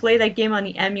I can play that game on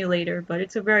the emulator, but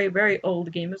it's a very, very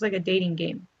old game. It was like a dating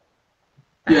game.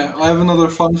 Yeah, And I have another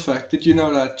fun fact. Did you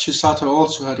know that Chisato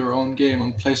also had her own game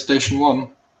on PlayStation 1?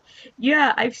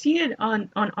 yeah, I've seen it on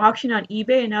auction on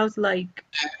eBay, and I was like,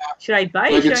 should I buy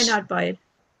it? Like Should I not buy it?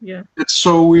 Yeah. it's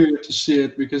so weird to see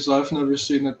it because I've never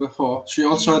seen it before. She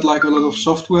also had like a lot of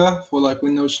software for like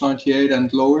Windows 98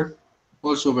 and lower.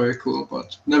 Also very cool,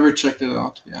 but never checked it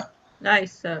out. Yeah.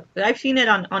 Nice. I've seen it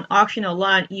on auction a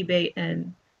lot on eBay,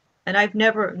 and I've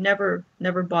never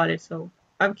bought it. So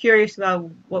I'm curious about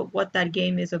what that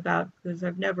game is about because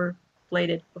I've never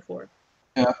played it before.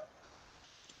 Yeah.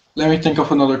 Let me think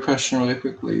of another question really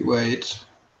quickly. Wait.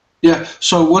 Yeah.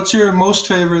 So what's your most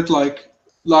favorite like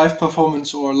live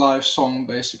performance or live song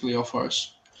basically of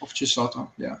hers? Of Chisato?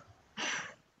 Yeah.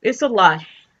 It's a lot,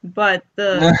 but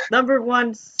the number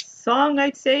one song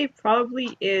I'd say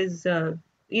probably is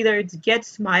either it's Get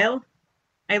Smile.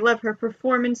 I love her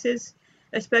performances,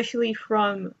 especially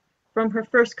from her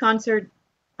first concert.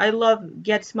 I love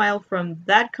Get Smile from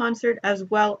that concert as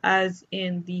well as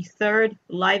in the third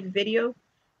live video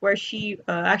where she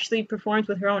actually performs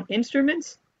with her own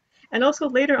instruments. And also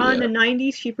later on in Yeah. the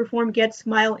 90s, she performed Get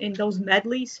Smile in those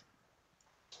medleys.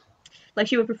 Like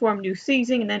she would perform New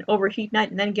Season and then Overheat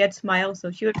Night and then Get Smile.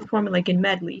 So she would perform it like in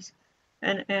medleys.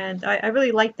 And I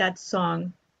really like that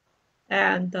song.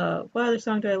 And what other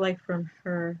song do I like from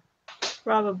her?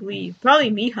 Probably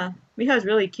Miha. Miha is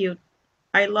really cute.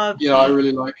 I love Yeah, I the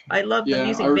really like. I love the Yeah,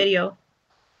 music video.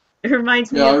 It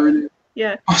reminds yeah, me I of really.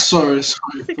 yeah. Oh, sorry It's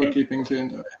for okay. keeping to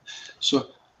it. So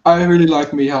I really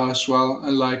like Miha as well,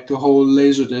 and like the whole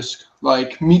Laserdisc.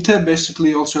 Like Mite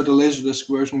basically also had a Laserdisc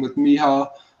version with Miha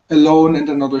alone and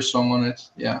another song on it.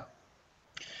 Yeah.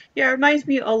 Yeah, it reminds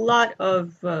me a lot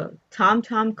of Tom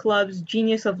Tom Club's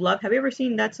Genius of Love. Have you ever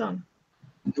seen that song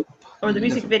Nope. or the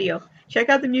music Never. video? Check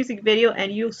out the music video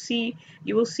and you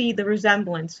will see the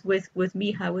resemblance with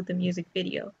Miha with the music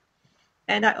video.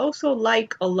 And I also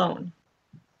like Alone.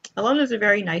 Alone is a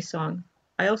very nice song.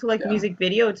 I also like the Yeah. music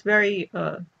video. It's very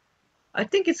I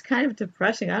think it's kind of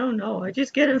depressing. I don't know. I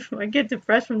get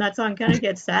depressed from that song. Kind of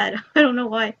get sad. I don't know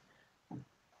why.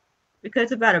 Because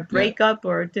it's about a Yeah. breakup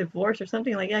or a divorce or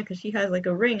something like that. Because she has like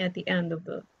a ring at the end of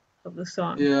the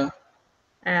song. Yeah.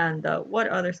 And what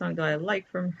other song do I like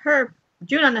from her?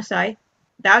 Jun Anasai.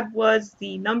 That was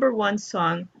the number one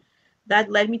song that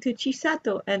led me to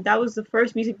Chisato, and that was the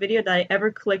first music video that I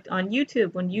ever clicked on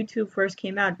YouTube when YouTube first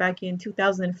came out back in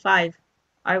 2005.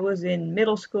 I was in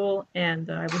middle school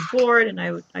and I was bored, and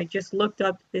I just looked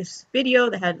up this video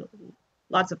that had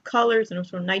lots of colors and it was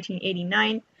from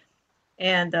 1989,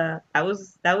 and that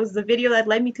was the video that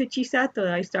led me to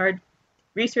Chisato. I started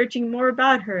researching more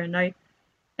about her, and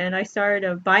I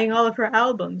started buying all of her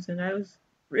albums, and I was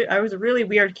a really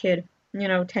weird kid,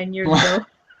 10 years ago.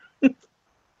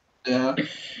 Yeah. Yeah.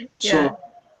 So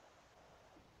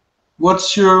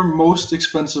what's your most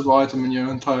expensive item in your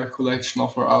entire collection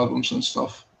of her albums and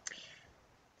stuff?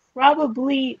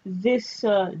 Probably this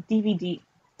DVD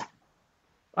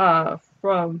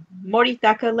from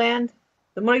Moritaka Land,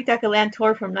 the Moritaka Land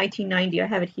tour from 1990. I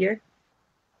have it here.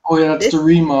 Oh yeah, that's the This,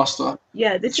 remaster.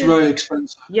 yeah, this It's is, very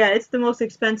expensive. yeah, it's the most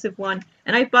expensive one,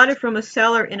 and I bought it from a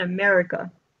seller in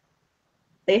America.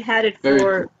 They had it Very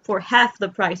cool. for half the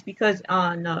price because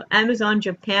on Amazon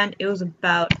Japan it was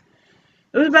about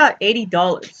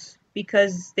 $80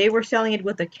 because they were selling it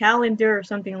with a calendar or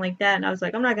something like that, and I was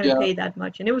like, I'm not gonna Yeah. pay that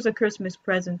much, and it was a Christmas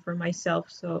present for myself,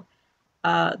 so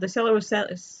the seller was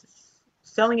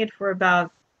selling it for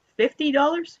about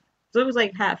 $50. So it was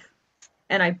like half.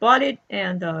 And I bought it,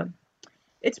 and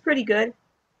it's pretty good.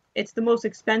 It's the most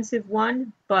expensive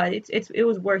one, but it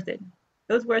was worth it.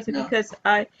 It was worth it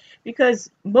Yeah. because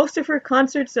most of her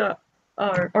concerts are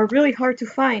really hard to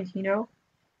find, you know.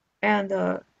 And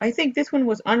I think this one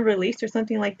was unreleased or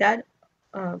something like that.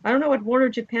 I don't know what Warner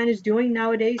Japan is doing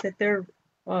nowadays that they're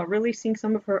releasing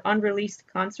some of her unreleased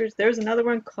concerts. There's another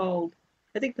one called,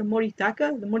 I think the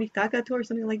Moritaka tour, or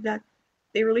something like that.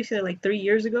 They released it like 3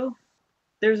 years ago.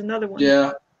 There's another one.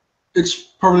 Yeah. It's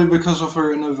probably because of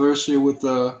her anniversary with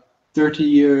the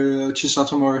 30-year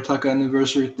Chisato Moritaka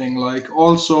anniversary thing. Like,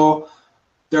 also,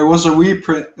 there was a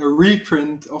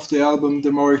reprint of the album The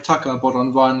Moritaka, but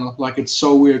on vinyl. Like, it's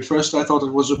so weird. First, I thought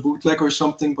it was a bootleg or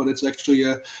something, but it's actually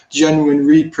a genuine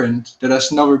reprint that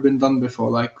has never been done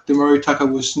before. Like, The Moritaka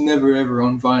was never ever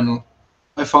on vinyl.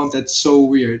 I found that so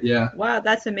weird. Yeah. Wow,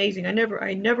 that's amazing. I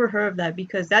never heard of that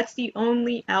because that's the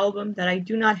only album that I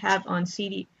do not have on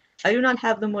CD. I do not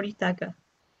have the Moritaka,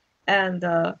 and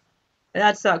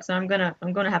that sucks. I'm gonna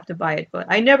have to buy it. But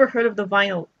I never heard of the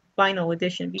vinyl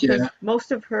edition because Yeah.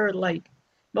 most of her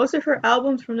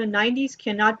albums from the 90s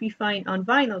cannot be found on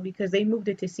vinyl because they moved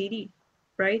it to CD,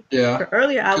 right? Yeah. Her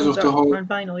earlier Because albums of the are whole. on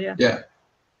vinyl, yeah. Yeah.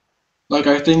 Like,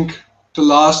 I think the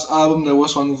last album that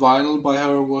was on vinyl by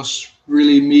her was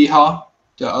really Miha,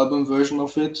 the album version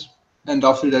of it. And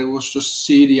after that, it was just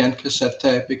CD and cassette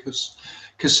tape because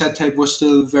cassette tape was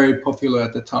still very popular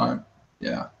at the time.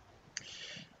 Yeah.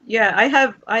 Yeah,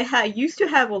 I used to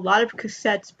have a lot of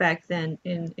cassettes back then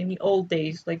in the old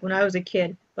days, like when I was a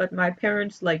kid, but my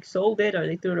parents like sold it or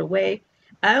they threw it away.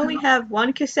 I only Yeah. have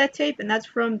one cassette tape, and that's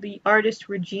from the artist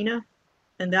Regina,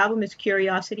 and the album is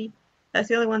Curiosity. That's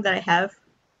the only one that I have.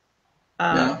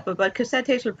 Yeah. But cassette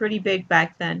tapes were pretty big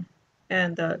back then,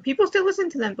 and people still listen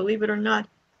to them, believe it or not.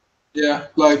 Yeah.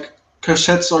 Like,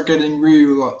 cassettes are getting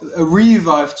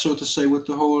revived, so to say, with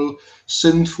the whole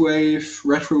synthwave,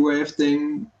 retrowave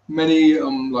thing. Many,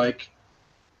 like,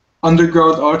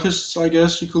 underground artists, I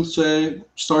guess you could say,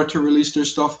 start to release their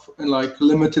stuff in like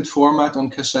limited format on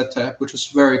cassette tape, which is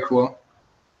very cool.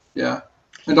 Yeah.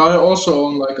 And I also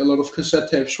own like a lot of cassette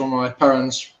tapes from my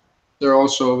parents. They're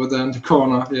also over there in the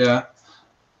corner. Yeah.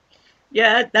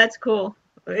 Yeah, that's cool.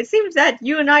 It seems that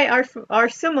you and I are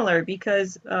similar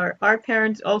because our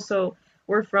parents also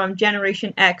were from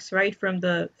Generation X, right? From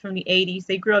the 80s.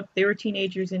 They grew up, they were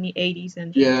teenagers in the 80s,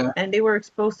 Yeah. and they were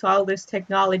exposed to all this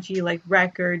technology like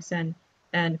records and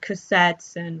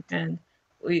cassettes and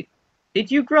we did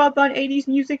you grow up on 80s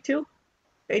music too?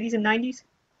 80s and 90s?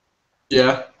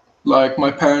 Yeah. Like,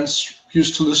 my parents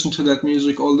used to listen to that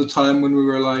music all the time when we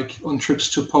were like on trips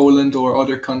to Poland or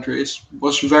other countries. It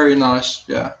was very nice.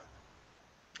 Yeah.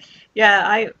 Yeah,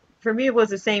 I for me it was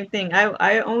the same thing.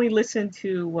 I only listened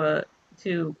to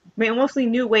mostly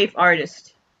new wave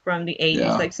artists from the 80s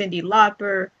Yeah. like Cyndi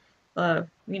Lauper,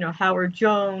 Howard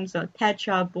Jones, Pet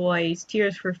Shop Boys,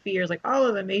 Tears for Fears, like all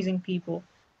of the amazing people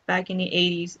back in the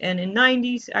 80s. And in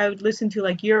 90s I would listen to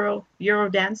like Euro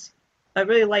dance. I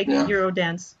really liked Yeah. Euro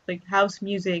dance, like house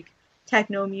music,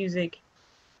 techno music,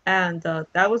 and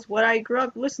that was what I grew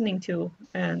up listening to.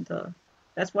 And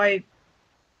that's why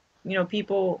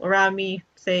people around me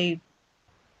say,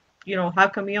 how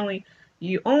come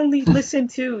you only listen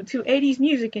to 80s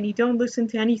music and you don't listen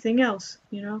to anything else,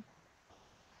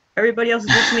 Everybody else is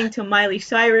listening to Miley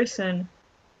Cyrus and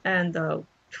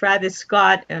Travis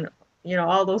Scott and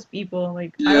all those people.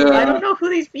 Like I don't Yeah. know who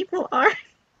these people are.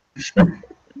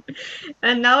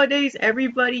 And nowadays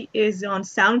everybody is on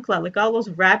SoundCloud. Like all those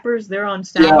rappers, they're on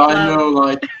Yeah, I SoundCloud. know.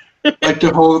 Like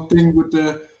the whole thing with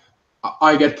the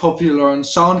I get popular on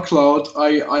SoundCloud,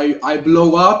 I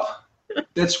blow up.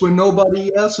 That's when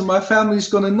nobody else in my family is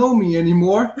gonna know me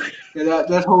anymore. Yeah,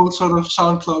 that whole sort of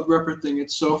SoundCloud rapper thing.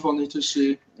 It's so funny to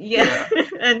see. Yeah, Yeah,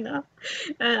 and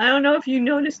I don't know if you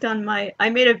noticed I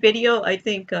made a video. I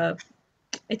think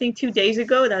 2 days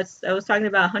ago. I was talking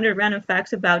about 100 random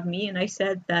facts about me, and I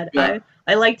said that yeah,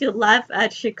 I like to laugh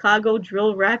at Chicago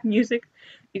drill rap music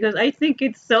because I think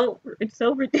it's so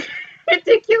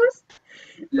ridiculous.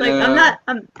 Like I'm yeah, not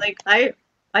I'm like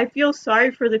I feel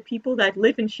sorry for the people that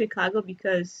live in Chicago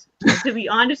because to be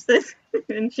honest, this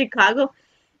in Chicago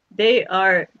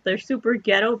they're super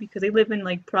ghetto because they live in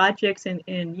like projects and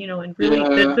in really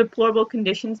yeah, deplorable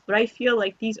conditions. But I feel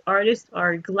like these artists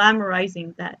are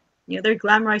glamorizing that. They're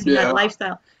glamorizing that yeah,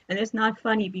 lifestyle, and it's not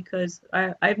funny because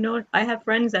I have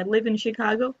friends that live in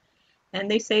Chicago,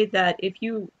 and they say that if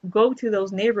you go to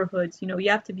those neighborhoods, you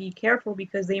have to be careful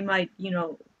because they might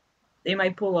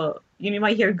pull you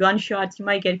might hear gunshots, you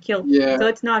might get killed. yeah. So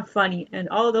it's not funny. And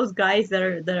all those guys that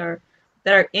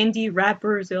are indie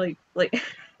rappers, they're like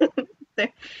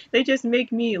They just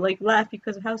make me like laugh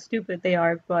because of how stupid they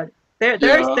are. But Yeah.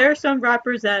 there are some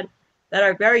rappers that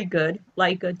are very good,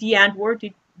 like D Antwoord. Do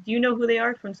you know who they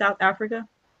are from South Africa?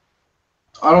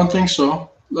 I don't think so.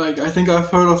 Like, I think I've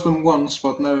heard of them once,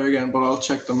 but never again. But I'll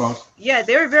check them out. Yeah,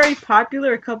 they were very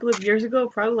popular a couple of years ago,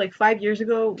 probably like 5 years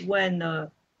ago when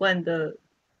the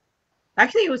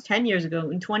actually it was 10 years ago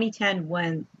in 2010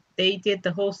 when they did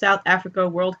the whole South Africa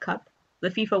World Cup, the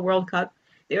FIFA World Cup.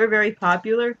 They were very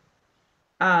popular.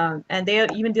 And they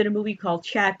even did a movie called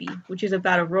Chappie, which is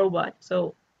about a robot.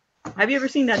 So, have you ever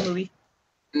seen that movie?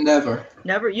 Never.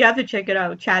 Never. You have to check it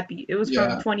out. Chappie. It was from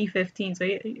Yeah. 2015. So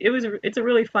it's a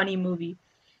really funny movie.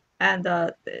 And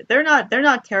they're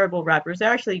not terrible rappers.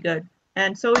 They're actually good.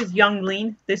 And so is Young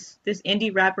Lean, this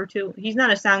indie rapper too. He's not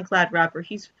a SoundCloud rapper.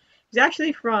 He's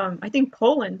actually from I think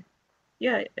Poland.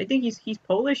 Yeah, I think he's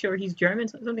Polish or he's German,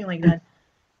 something like that.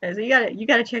 So you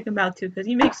gotta check him out too, because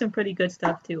he makes some pretty good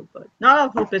stuff too. But not all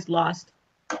hope is lost.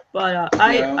 But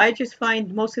Yeah. I just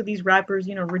find most of these rappers,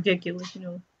 ridiculous.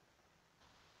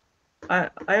 I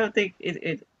don't think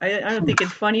I don't think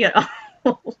it's funny at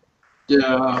all.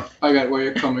 Yeah. I get where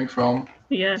you're coming from.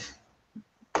 Yeah.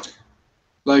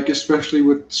 Like, especially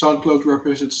with SoundCloud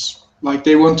rappers, it's like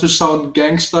they want to sound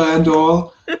gangsta and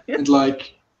all, and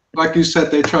like you said,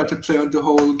 they try to play on the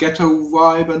whole ghetto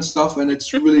vibe and stuff, and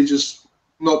it's really just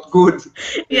not good.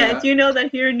 Yeah, Yeah. do you know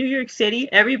that here in New York City,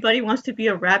 everybody wants to be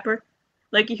a rapper?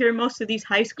 Like you hear most of these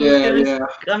high school Yeah. students Yeah.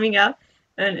 coming out,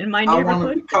 and in my I want to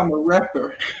neighborhood, become a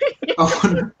rapper. I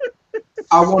want to.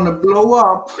 I want to blow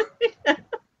up.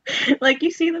 like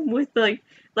you see them with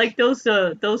like those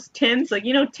Tims, like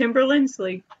Timberlands,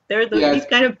 like these Yeah.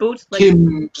 kind of boots, like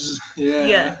Tim's. yeah,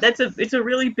 Yeah. it's a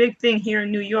really big thing here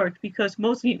in New York because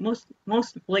most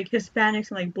like Hispanics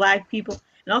and like black people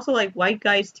and also like white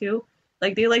guys too,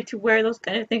 like they like to wear those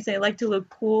kind of things. They like to look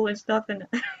cool and stuff, and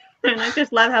and I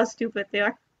just love how stupid they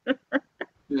are.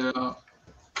 Yeah.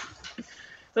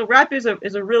 So rap is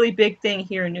a really big thing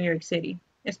here in New York City,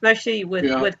 especially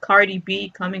Yeah. with Cardi B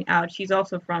coming out. She's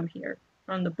also from here,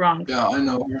 from the Bronx. Yeah. I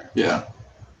know her. Yeah.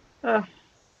 Uh,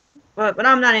 but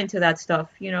I'm not into that stuff,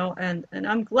 and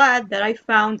I'm glad that I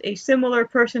found a similar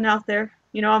person out there.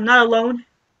 I'm not alone.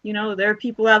 There are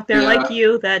people out there like Yeah.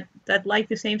 you that like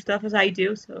the same stuff as I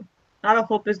do, so not a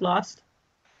hope is lost.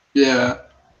 Yeah.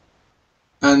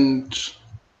 And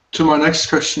to my next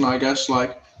question, I guess,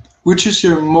 like, which is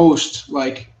your most,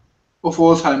 like, of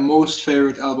all time, most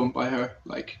favorite album by her,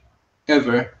 like,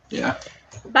 ever? Yeah.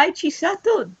 By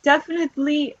Chisato,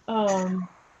 definitely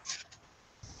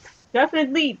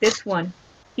this one.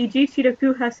 Hiji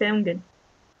Shiraku Haseungen.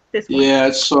 This one. Yeah,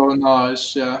 it's so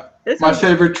nice. Yeah. This My one's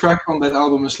favorite track on that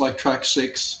album is like track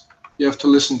 6. You have to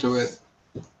listen to it.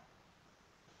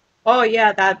 Oh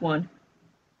yeah, that one.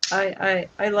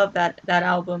 I love that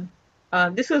album.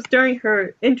 This was during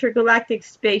her intergalactic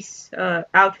space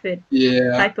outfit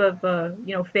Yeah. type of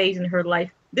phase in her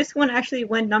life. This one actually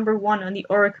went #1 on the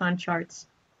Oricon charts.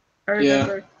 I Yeah.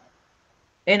 remember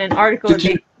in an article Did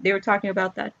you they were talking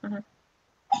about that.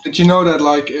 did you know that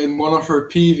like in one of her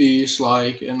PVs,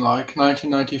 like in like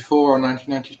 1994 or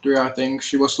 1993, I think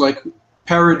she was like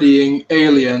parodying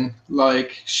Alien.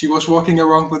 Like she was walking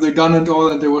around with a gun and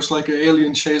all, and there was like an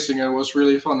alien chasing her. It was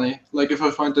really funny. Like if I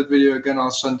find that video again,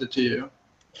 I'll send it to you.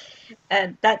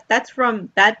 And that's from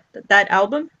that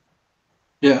album.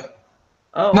 Yeah.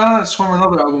 Oh No, it's from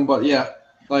another album, but yeah,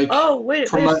 like oh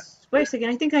from that. wait a second.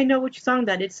 I think I know which song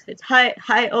that it's Hi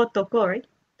Otoko, right?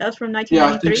 That was from Yeah, I think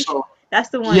 1993. so. That's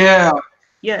the one. Yeah,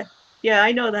 Yeah, yeah,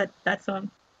 I know that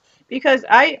song because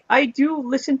I do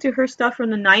listen to her stuff from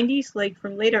the 90s, like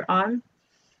from later on.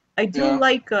 I do yeah,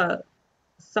 like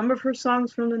some of her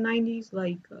songs from the 90s,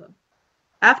 like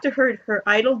after her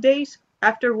Idol days,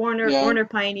 after yeah. Warner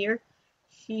Pioneer,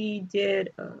 she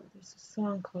did there's a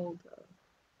song called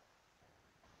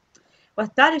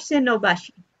Watarise no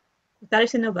Bashi.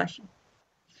 Watarise no Bashi.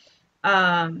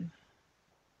 Um,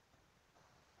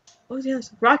 what was the other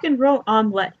song? Rock and Roll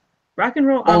Omelette. Rock and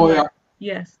Roll Oh Omelette.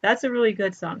 yeah, Yes, that's a really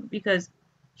good song because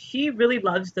she really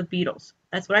loves the Beatles.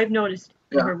 That's what I've noticed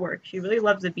in yeah, her work. She really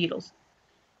loves the Beatles.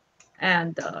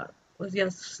 And what was the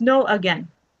other? Snow Again.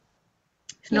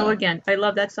 Snow yeah, Again. I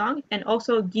love that song. And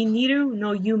also Giniru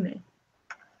no Yume.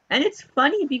 And it's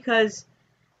funny because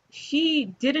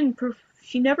she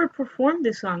never performed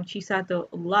this song Chisato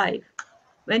live.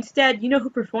 Instead, you know who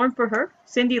performed for her?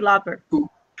 Cyndi Lauper. Ooh,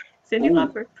 Cyndi ooh,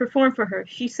 Lauper performed for her.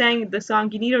 She sang the song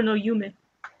Giniru no Yume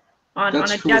on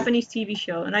that's a cool. Japanese TV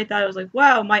show, and I thought it was like,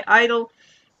 wow, my idol,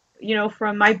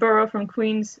 from my borough, from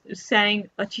Queens, sang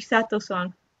a Chisato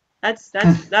song.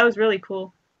 That was really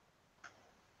cool.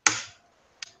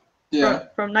 Yeah,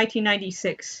 From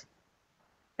 1996.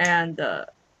 And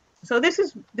so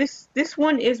this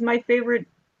one is my favorite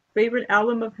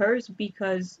album of hers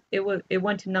because it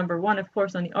went to #1, of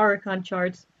course, on the Oricon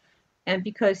charts, and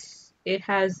because it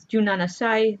has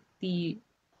Junanasai.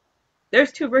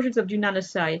 There's two versions of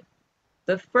Junanasai.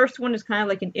 The first one is kind of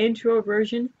like an intro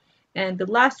version, and the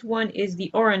last one is the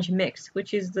Orange Mix,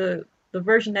 which is the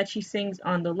version that she sings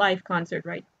on the live concert,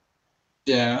 right?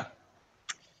 Yeah.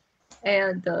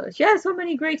 And she has so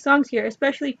many great songs here,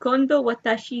 especially Kondo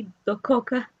Watashi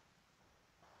Dokoka.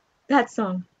 That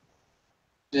song.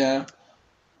 Yeah.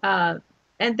 Uh,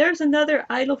 and there's another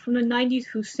idol from the 90s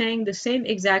who sang the same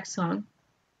exact song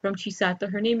from Chisato.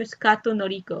 Her name is Kato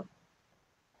Noriko.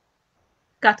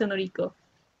 Kato Noriko.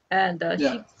 And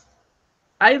Yeah.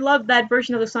 I love that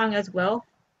version of the song as well.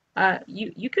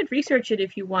 You could research it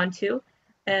if you want to.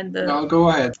 And Now go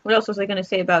ahead. what else was I gonna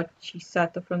say about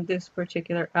Chisato from this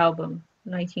particular album,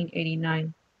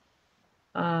 1989?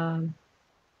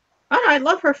 I don't know, I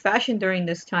love her fashion during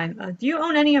this time. Do you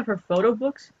own any of her photo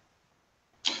books?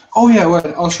 Oh yeah, wait,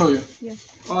 I'll show you. Yeah.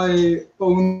 I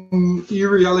own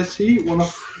E-Reality, one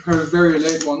of her very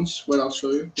late ones. Wait, I'll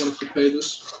show you one of the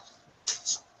pages.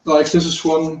 Like this is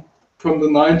one from the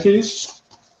 90s.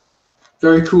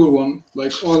 Very cool one.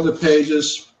 Like all the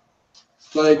pages.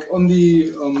 Like on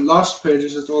the last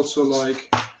pages, it also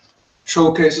like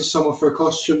showcases some of her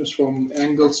costumes from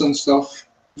angles and stuff.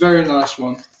 Very nice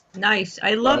one. Nice.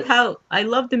 I love Like how I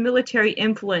love the military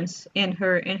influence in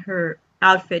her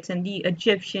outfits and the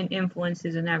Egyptian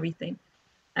influences and everything.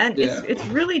 And yeah, it's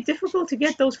really difficult to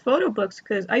get those photo books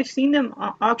because I've seen them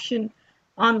auction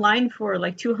online for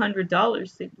like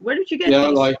 $200. Where did you get yeah.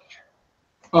 these? Like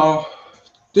uh,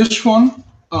 this one,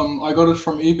 I got it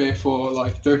from eBay for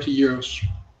like 30 euros.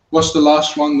 Was the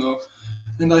last one though,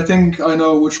 and I think I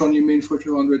know which one you mean for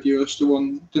 200 euros.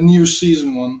 The new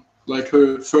season one, like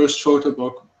her first photo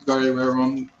book, very rare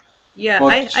one. Yeah,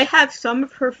 I But have some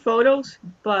of her photos,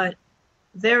 but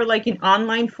they're like in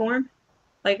online form.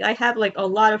 Like I have like a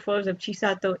lot of photos of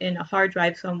Chisato in a hard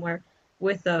drive somewhere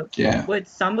yeah, with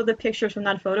some of the pictures from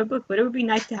that photo book, but it would be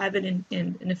nice to have it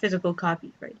in a physical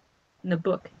copy, right? In the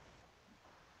book.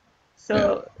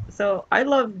 yeah. So I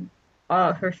love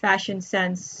her fashion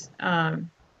sense.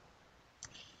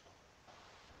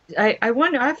 I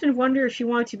often wonder if she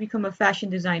wanted to become a fashion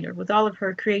designer with all of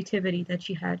her creativity that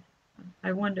she had.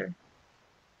 I wonder.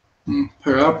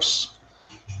 Perhaps.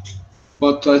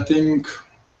 But I think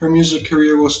her music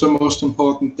career was the most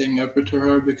important thing ever to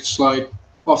her because, like,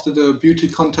 after the beauty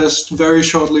contest, very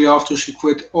shortly after, she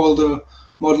quit all the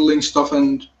modeling stuff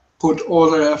and put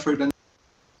all her effort in.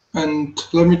 And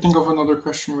let me think of another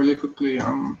question really quickly.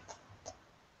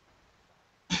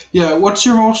 Yeah, what's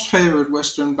your most favorite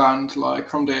Western band, like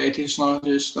from the 80s,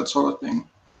 90s, that sort of thing?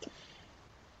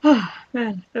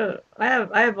 Man,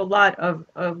 I have a lot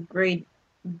of great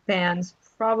bands.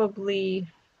 Probably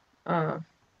uh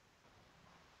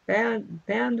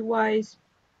band wise,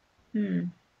 hmm.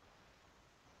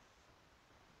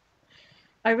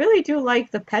 I really do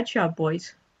like the Pet Shop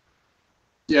Boys.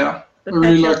 Yeah, The I Pet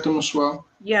really Shop, like them as well.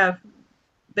 yeah,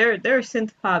 they're a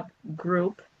synth pop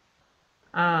group.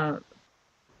 Uh,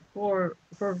 for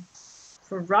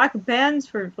rock bands,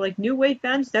 for like new wave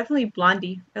bands, definitely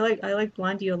Blondie. I like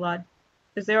Blondie a lot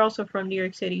because they're also from New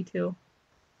York City too,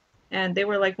 and they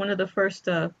were like one of the first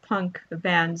punk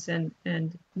bands and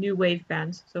new wave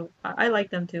bands. So I like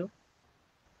them too.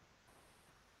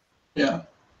 Yeah.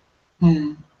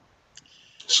 Hmm.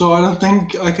 So I don't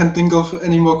think I can think of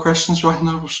any more questions right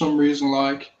now for some reason.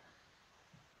 Like,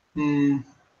 hmm,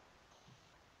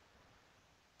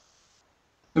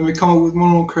 let me come up with one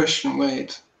more question.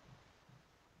 Wait.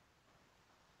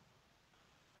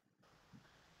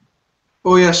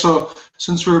 Oh yeah. So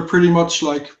since we're pretty much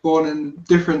like born in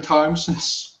different times,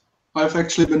 since I've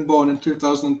actually been born in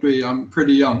 2003, I'm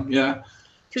pretty young. Yeah.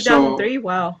 So 2003,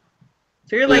 wow.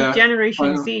 So you're like yeah, I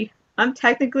Generation know. Z.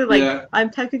 Yeah. I'm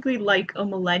technically like a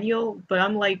millennial, but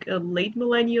I'm like a late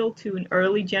millennial to an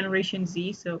early Generation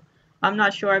Z. So I'm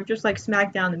not sure. I'm just like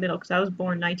smack down the middle because I was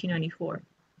born 1994.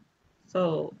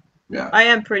 So Yeah. I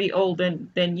am pretty old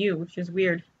than you, which is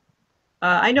weird.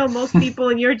 I know most people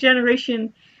in your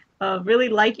generation really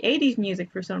like 80s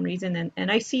music for some reason,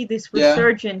 and I see this Yeah.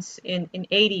 resurgence in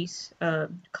 80s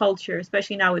culture,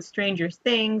 especially now with Stranger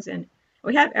Things, and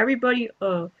we have everybody,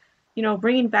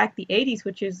 bringing back the 80s,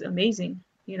 which is amazing,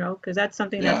 because that's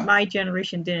something that Yeah. my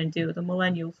generation didn't do, the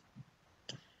millennials.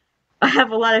 I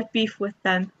have a lot of beef with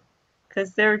them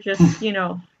because they're just,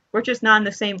 we're just not on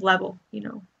the same level,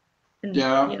 and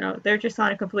Yeah. they're just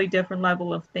on a completely different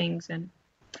level of things, and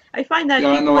I find that Yeah.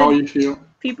 I know how you feel.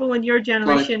 people in your Like,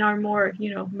 generation are more,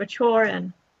 mature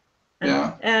and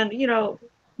yeah. and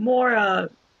more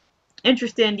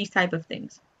interested in these type of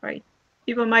things, right?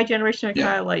 People in my generation are Yeah.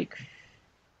 kind of like,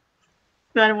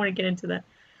 I don't want to get into that.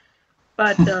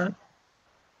 But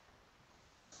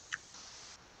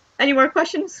any more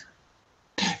questions?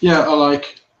 Yeah,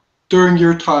 like during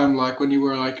your time, like when you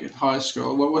were like in high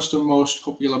school, what was the most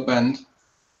popular band?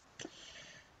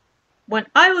 When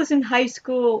I was in high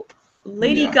school,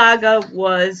 Lady Yeah. Gaga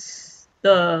was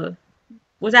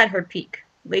at her peak.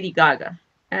 Lady Gaga,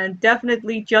 and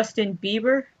definitely Justin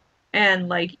Bieber, and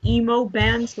like emo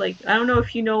bands. Like I don't know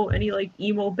if you know any like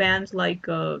emo bands like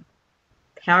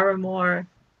Paramore,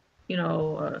 you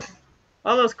know,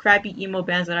 all those crappy emo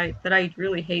bands that I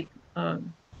really hate.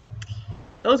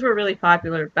 Those were really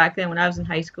popular back then when I was in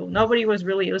high school. Nobody was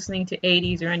really listening to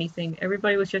 80s or anything.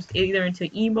 Everybody was just either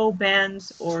into emo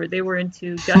bands or they were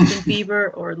into Justin Bieber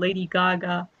or Lady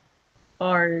Gaga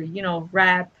or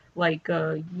rap like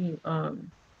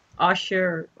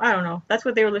Usher. I don't know. That's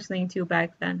what they were listening to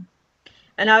back then.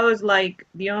 And I was like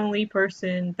the only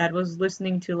person that was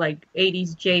listening to like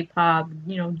 80s J-pop,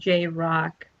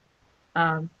 J-rock.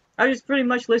 I was pretty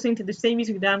much listening to the same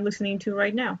music that I'm listening to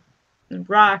right now. And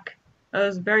rock. I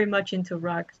was very much into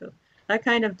rock, so that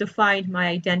kind of defined my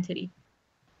identity.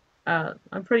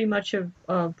 I'm pretty much of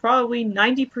probably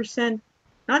 90%,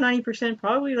 not 90%,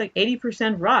 probably like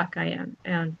 80% rock I am.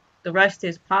 And the rest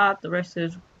is pop, the rest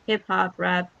is hip hop,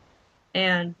 rap,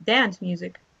 and dance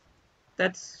music.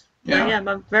 That's where I Yeah. am.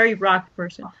 I'm a very rock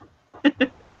person,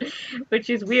 which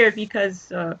is weird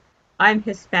because I'm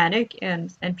Hispanic and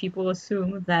people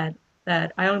assume that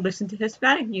I only listen to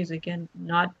Hispanic music and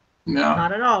Yeah.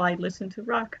 not at all. I listen to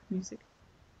rock music.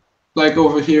 Like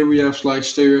over here we have like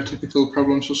stereotypical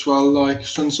problems as well. Like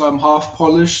since I'm half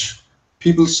Polish,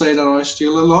 people say that I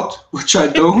steal a lot, which I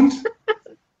don't.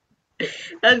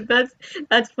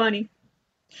 That's funny.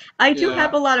 I do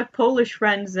have Yeah. a lot of Polish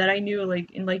friends that I knew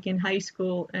like in high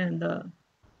school and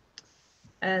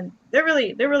they're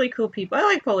really cool people. I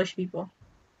like Polish people.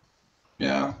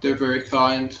 Yeah. They're very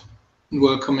kind and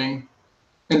welcoming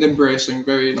and embracing.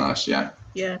 Very nice. Yeah.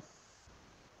 Yeah.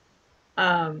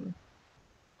 Do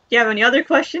you have any other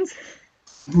questions?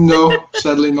 No,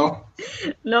 sadly not.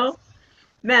 No?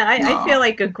 Man, I feel No.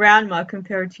 like a grandma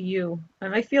compared to you.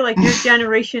 And I feel like your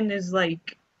generation is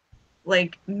like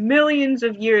millions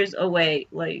of years away.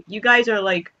 Like you guys are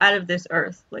like out of this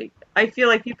earth. Like I feel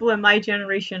like people in my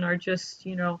generation are just,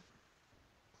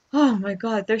 oh my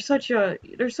God, they're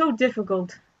so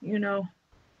difficult,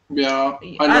 Yeah,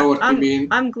 I know what you mean.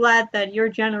 I'm glad that your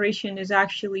generation is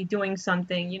actually doing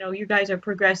something. You guys are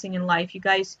progressing in life. You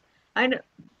guys, I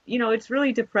know, it's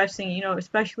really depressing.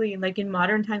 Especially like in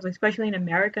modern times, like especially in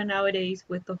America nowadays,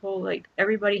 with the whole like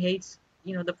everybody hates,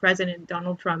 the president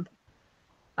Donald Trump.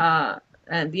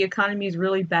 And the economy is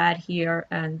really bad here,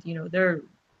 and there are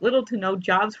little to no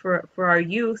jobs for our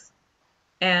youth,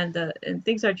 and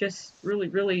things are just really,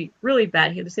 really, really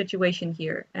bad here. The situation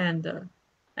here, and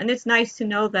it's nice to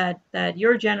know that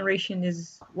your generation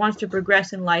is wants to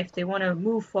progress in life. They want to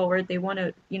move forward. They want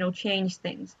to change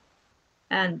things,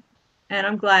 and and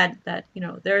I'm glad that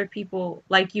there are people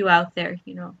like you out there,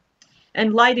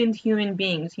 enlightened human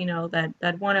beings,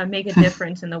 that want to make a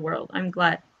difference in the world. I'm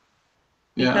glad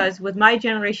Yeah. because with my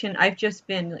generation, I've just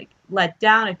been like let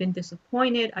down. I've been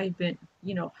disappointed. I've been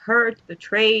hurt,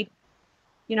 betrayed.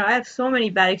 I have so many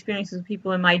bad experiences with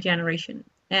people in my generation,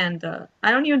 and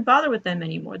I don't even bother with them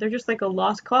anymore. They're just like a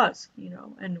lost cause,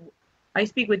 And I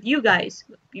speak with you guys,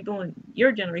 people in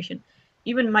your generation,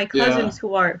 even my Yeah. cousins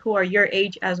who are your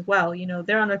age as well.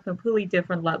 They're on a completely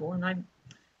different level, and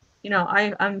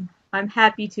I'm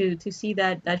happy to see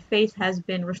that faith has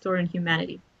been restored in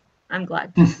humanity. I'm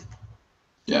glad.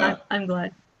 Yeah. I'm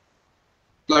glad.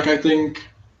 Like I think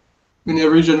in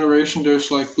every generation there's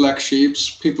like black sheeps,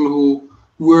 people who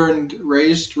weren't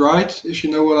raised right, if you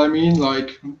know what I mean, like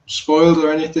spoiled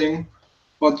or anything.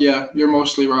 But yeah, you're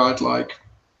mostly right. Like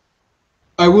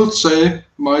I would say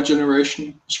my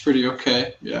generation is pretty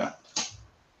okay. Yeah.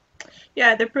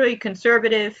 Yeah, they're pretty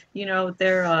conservative.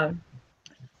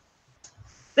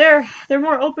 They're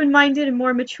more open-minded and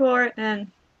more mature,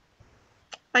 and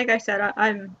like I said,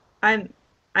 I'm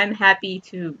I'm happy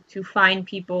to find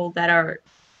people that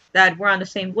we're on the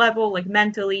same level, like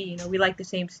mentally, we like the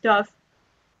same stuff,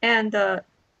 and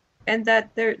and that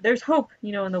there's hope,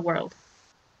 in the world.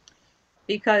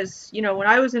 Because when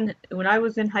I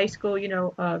was in high school,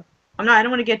 I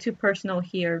don't want to get too personal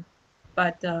here,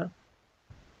 but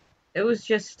it was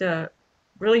just a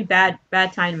really bad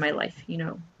time in my life.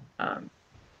 Um,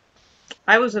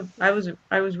 I was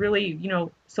really,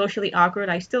 socially awkward.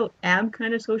 I still am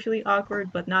kind of socially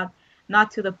awkward, but not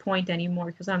to the point anymore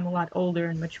because I'm a lot older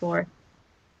and mature.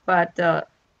 But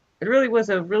it really was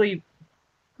a really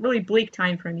bleak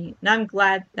time for me, and I'm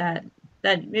glad that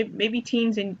maybe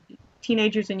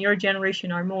teenagers in your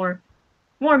generation are more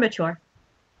mature,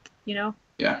 you know,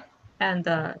 Yeah. and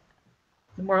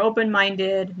more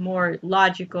open-minded, more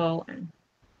logical, and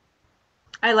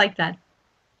I like that,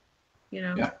 you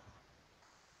know. Yeah.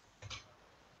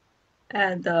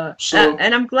 So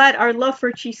And I'm glad our love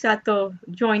for Chisato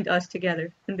joined us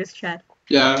together in this chat.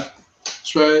 yeah,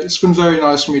 it's been very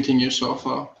nice meeting you so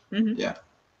far. Hmm. Yeah.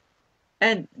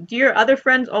 And do your other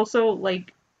friends also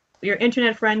like your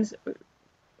internet friends?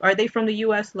 Are they from the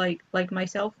U.S. like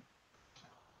myself?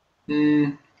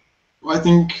 Mm, I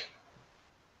think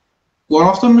one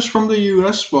of them is from the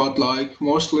US, but like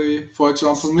mostly, for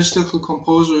example, mystical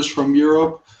composers from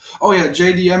Europe. Oh yeah,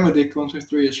 JDM Addict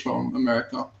 123 is from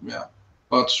America. Yeah,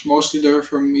 but mostly they're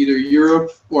from either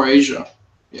Europe or Asia.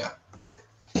 Yeah.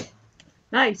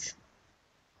 Nice,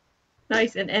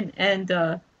 nice. And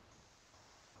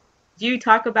do you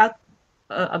talk about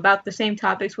the same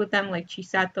topics with them, like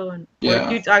Chisato, and or do Yeah.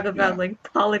 you talk about Yeah.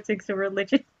 like politics or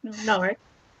religion? No, right?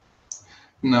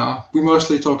 No, we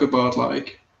mostly talk about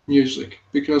like music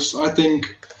because I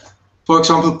think, for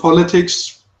example,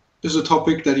 politics is a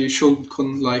topic that you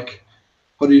shouldn't like.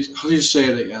 How do you say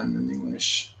it again in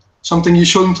English? Something you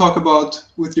shouldn't talk about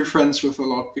with your friends with a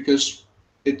lot because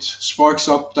it sparks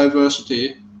up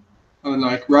diversity and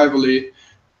like rivalry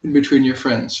in between your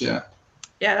friends. Yeah.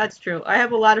 Yeah, that's true. I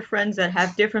have a lot of friends that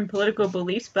have different political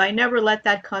beliefs, but I never let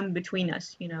that come between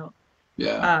us, you know.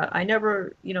 Yeah. I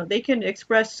never, you know, they can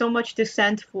express so much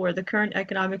dissent for the current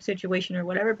economic situation or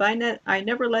whatever, but I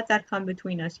never let that come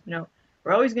between us, you know.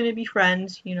 We're always going to be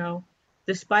friends, you know,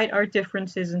 despite our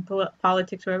differences in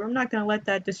politics or whatever. I'm not going to let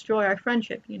that destroy our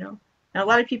friendship, you know. And a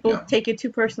lot of people Yeah. take it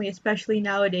too personally, especially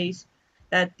nowadays,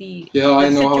 that Yeah. the I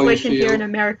know how you situation here in feel.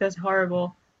 America is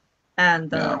horrible,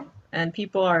 and Yeah.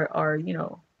 people are you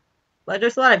know, well,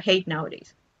 there's a lot of hate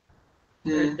nowadays.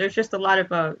 Mm, There's just a lot of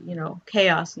you know,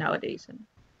 chaos nowadays, and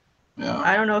yeah.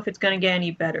 I don't know if it's gonna get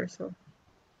any better. So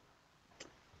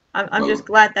I'm just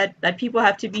Well. glad that people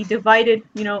have to be divided,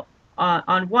 you know,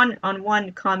 on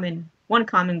one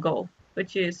common goal,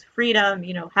 which is freedom,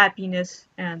 you know, happiness,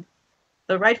 and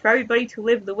the right for everybody to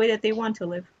live the way that they want to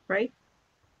live. Right?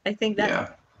 I think Yeah.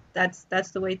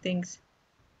 that's the way things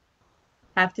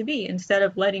have to be, instead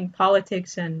of letting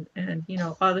politics and you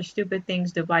know, other stupid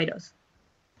things divide us.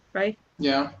 Right?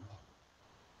 Yeah. Uh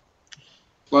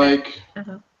Like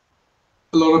huh.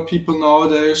 a lot of people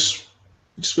nowadays,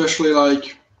 especially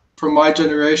like from my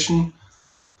generation,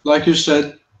 like you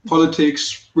said,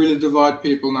 politics really divide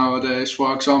people nowadays.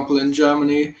 For example, in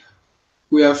Germany,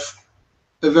 we have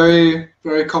a very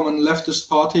common leftist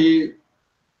party,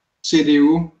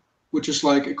 CDU, which is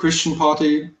like a Christian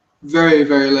party, very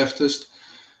leftist.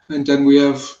 And then we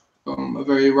have a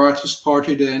very rightist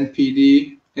party, the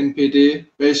NPD.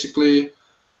 Basically,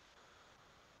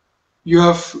 you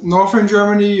have northern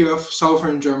Germany, you have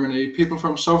southern Germany. People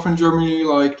from southern Germany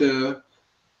like the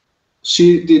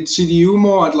CDU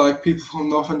more, and like people from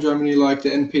northern Germany like the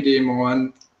NPD more.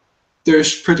 And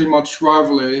there's pretty much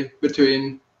rivalry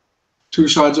between two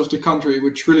sides of the country,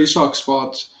 which really sucks.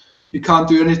 But you can't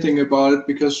do anything about it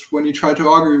because when you try to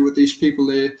argue with these people,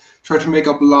 they try to make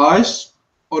up lies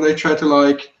or they try to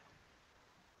like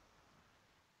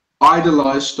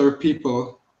idolize their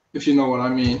people, if you know what I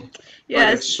mean. Like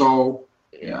Yeah, it's so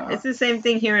yeah. it's the same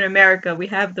thing here in America. We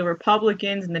have the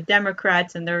Republicans and the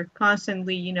Democrats, and they're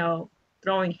constantly, you know,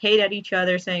 throwing hate at each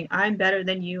other, saying I'm better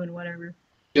than you and whatever.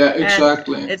 Yeah, And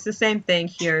exactly. it's the same thing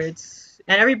here. It's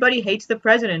and everybody hates the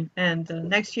president. And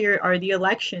next year are the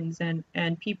elections,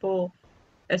 and people,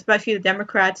 especially the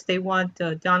Democrats, they want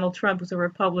Donald Trump, who's a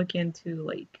Republican, to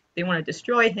like they want to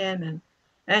destroy him.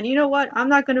 And you know what? I'm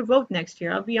not going to vote next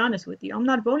year. I'll be honest with you. I'm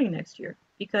not voting next year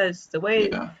because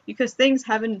Yeah. things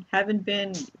haven't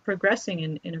been progressing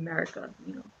in America.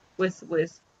 You know, with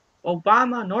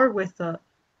Obama nor with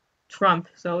Trump.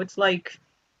 So it's like,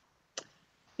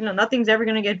 you know, nothing's ever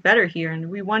going to get better here, and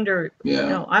we wonder, you Yeah.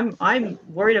 know, I'm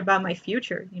worried about my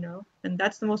future, you know, and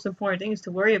that's the most important thing, is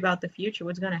to worry about the future,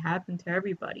 what's going to happen to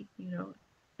everybody, you know,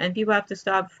 and people have to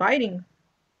stop fighting,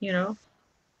 you know,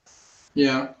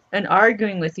 Yeah. and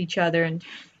arguing with each other. And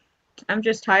I'm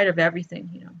just tired of everything,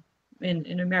 you know,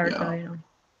 in America, Yeah. you know.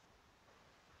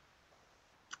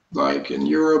 Like in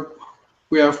Europe,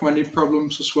 we have many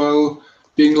problems as well.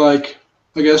 Being like,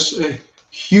 I guess, a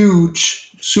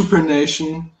huge super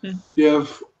nation, Mm. you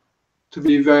have to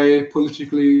be very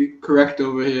politically correct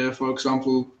over here. For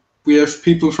example, we have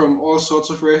people from all sorts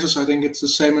of races. I think it's the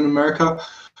same in America,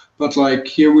 but like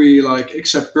here we like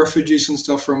accept refugees and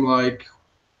stuff from like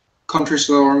countries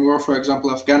that are in war, for example,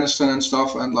 Afghanistan and stuff,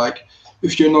 and like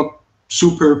if you're not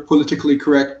super politically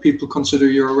correct, people consider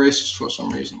you're a racist for some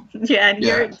reason. Yeah, and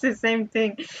here Yeah, it's the same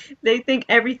thing. They think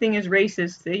everything is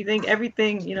racist. They think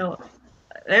everything,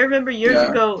 I remember years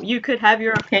yeah, ago, you could have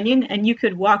your opinion and you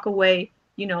could walk away,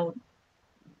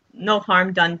 no harm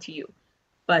done to you.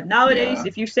 But nowadays, yeah,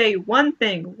 if you say one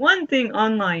thing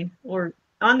online or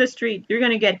on the street, you're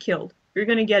gonna get killed. You're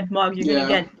gonna get mugged. You're gonna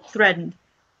yeah, get threatened.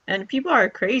 And people are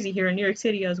crazy here in New York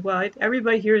City as well.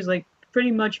 Everybody here is like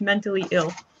pretty much mentally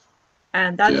ill,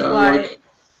 and that's yeah. why,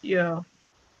 yeah,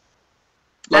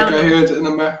 I Like don't I know. hear it in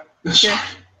America. Yeah,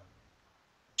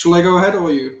 Shall I go ahead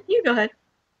or you? you go ahead.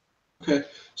 Okay.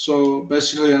 So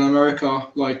basically, in America,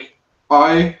 like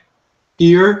I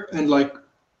hear and like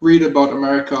read about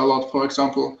America a lot. For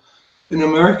example, in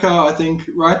America, I think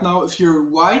right now, if you're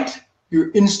white,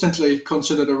 you're instantly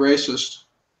considered a racist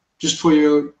just for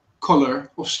your color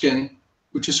of skin,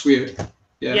 which is weird.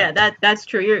 Yeah. Yeah, that's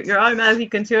true. You're automatically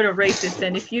considered a racist,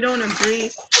 and if you don't agree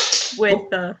with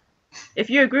Oh, if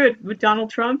you agree with Donald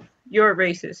Trump, you're a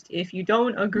racist. If you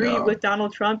don't agree yeah. with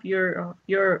Donald Trump, you're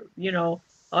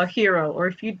a hero.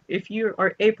 Or if you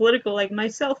are apolitical like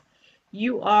myself,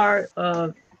 you are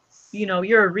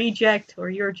you're a reject, or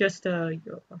you're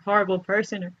a horrible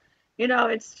person. Or,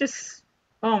 it's just,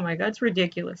 oh my God, it's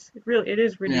ridiculous. It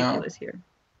is Yeah. ridiculous here.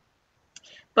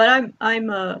 But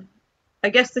I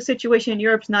guess the situation in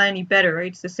Europe's not any better,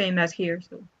 right? It's the same as here.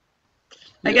 So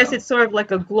I guess Yeah. it's sort of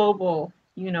like a global,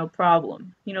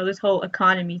 problem. This whole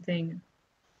economy thing.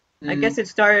 I Hmm. guess it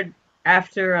started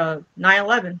after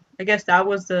 9/11. I guess that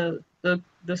was the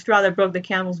straw that broke the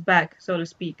camel's back, so to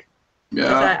speak.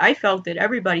 Because Yeah. I felt it.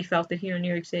 Everybody felt it here in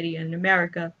New York City and in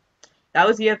America. That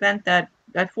was the event that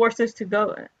forced us to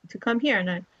come here,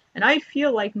 and I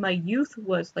feel like my youth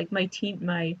was like my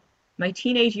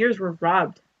teenage years were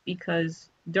robbed because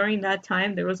during that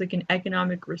time there was like an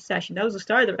economic recession. That was the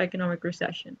start of the economic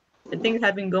recession, and things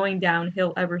have been going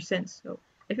downhill ever since. So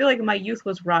I feel like my youth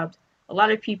was robbed. A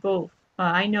lot of people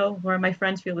I know, or my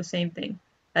friends, feel the same thing,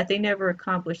 that they never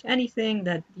accomplished anything.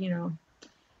 That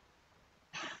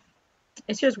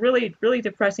it's just really really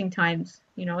depressing times,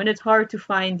 and it's hard to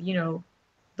find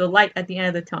the light at the end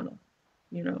of the tunnel,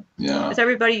 you know. Yeah. Because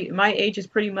everybody my age is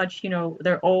pretty much,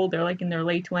 they're old, they're like in their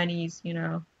late 20s,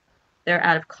 they're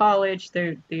out of college,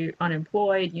 they're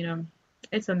unemployed,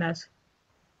 it's a mess.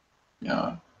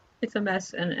 Yeah. It's a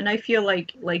mess, and I feel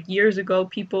like years ago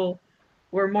people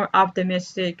were more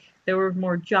optimistic, there were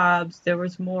more jobs, there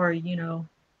was more,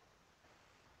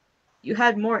 you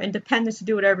had more independence to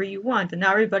do whatever you want, and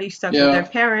now everybody's stuck with their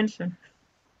Yeah. parents, and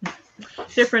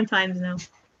different times now.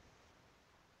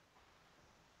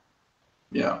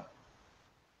 Yeah.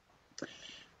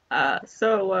 So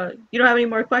you don't have any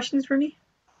more questions for me?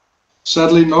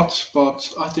 Sadly not, but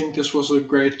I think this was a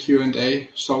great Q&A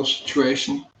style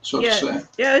situation, so to Yeah, say.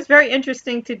 yeah, it's very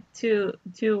interesting to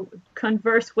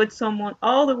converse with someone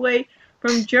all the way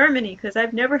from Germany, because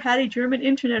I've never had a German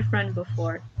internet friend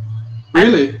before. I've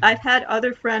Really? I've had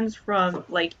other friends from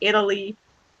like Italy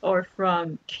or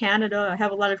from Canada. I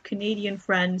have a lot of Canadian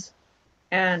friends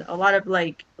and a lot of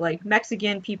like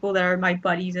Mexican people that are my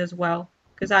buddies as well,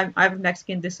 because I have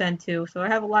Mexican descent too. So I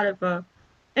have a lot of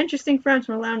interesting friends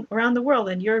from around the world,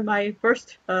 and you're my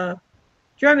first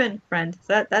German friend.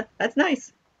 So that's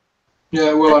nice.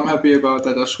 Yeah, well, That's I'm happy about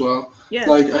that as well. yeah.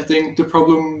 Like, I think the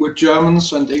problem with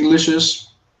Germans and English is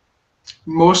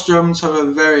most Germans have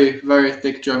a very, very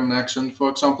thick German accent. For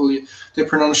example, they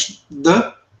pronounce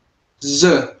the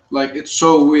z, like it's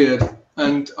so weird.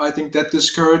 And I think that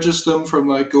discourages them from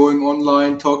like going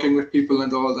online, talking with people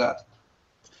and all that.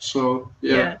 So,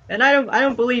 yeah, Yeah, and I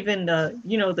don't believe in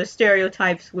the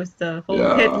stereotypes with the whole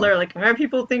yeah, Hitler. Like whenever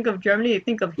people think of Germany, they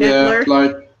think of yeah, Hitler.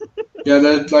 like, yeah,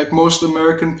 that like most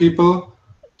American people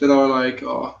that are like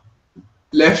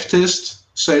leftist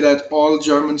say that all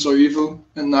Germans are evil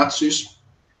and Nazis,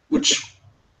 which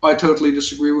I totally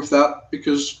disagree with that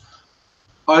because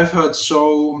I've heard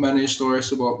so many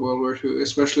stories about World War II,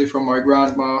 especially from my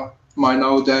grandma, my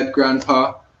now dead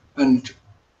grandpa, and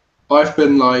I've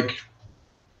been like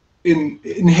in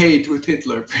hate with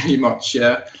Hitler pretty much,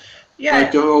 yeah. Like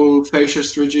Yeah, the whole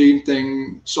fascist regime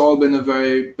thing, it's all been a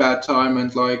very bad time,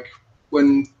 and like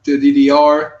when the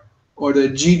DDR or the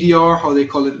GDR, how they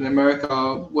call it in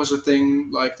America, was a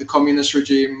thing, like the communist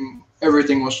regime,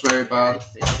 everything was very yeah, bad.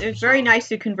 it's very So nice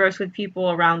to converse with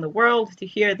people around the world, to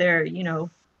hear their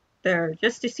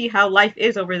just to see how life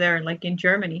is over there, like in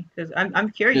Germany, because I'm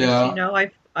curious. yeah,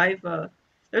 I've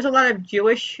there's a lot of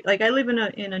Jewish, like I live in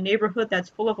a neighborhood that's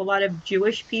full of a lot of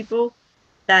Jewish people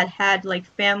that had like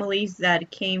families that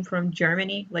came from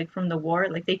Germany, like from the war,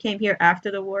 like they came here after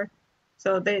the war.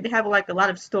 So they have like a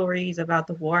lot of stories about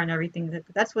the war and everything.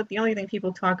 That's what the only thing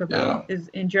people talk about Yeah. is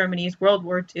in Germany is World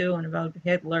War II and about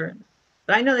Hitler.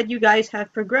 But I know that you guys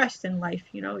have progressed in life.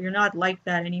 You know, you're not like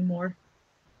that anymore,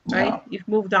 right? Yeah. You've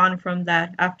moved on from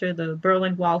that after the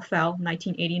Berlin Wall fell,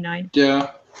 1989.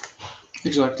 Yeah.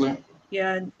 Exactly.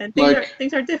 Yeah, and Like,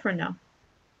 things are different now.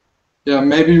 yeah,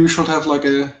 maybe we should have like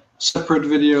a separate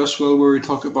video as well where we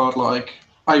talk about like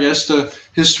I guess the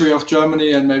history of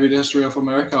Germany and maybe the history of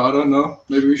America. I don't know.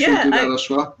 Maybe we should Yeah, do that as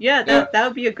well. yeah, Yeah. that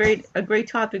would be a great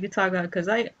topic to talk about because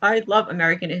I love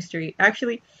American history.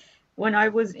 Actually, when I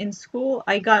was in school,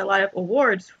 I got a lot of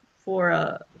awards for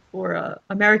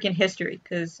American history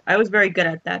because I was very good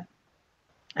at that.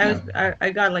 Yeah. I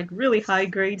got like really high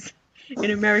grades in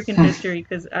American history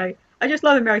because I just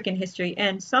love American history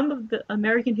and some of the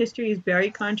American history is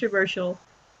very controversial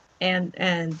and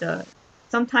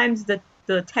sometimes the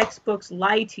textbooks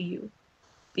lie to you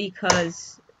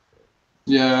because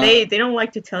Yeah. they don't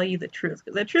like to tell you the truth.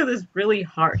 The truth is really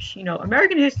harsh. You know,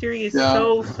 American history is Yeah.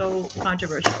 so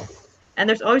controversial. And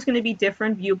there's always going to be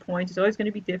different viewpoints. There's always going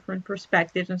to be different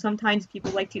perspectives, and sometimes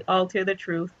people like to alter the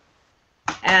truth.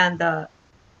 And but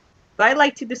I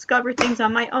like to discover things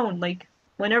on my own. Like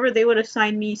whenever they would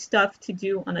assign me stuff to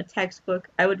do on a textbook,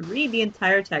 I would read the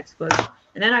entire textbook,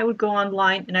 and then I would go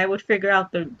online and I would figure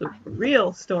out the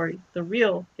real story, the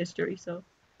real history. So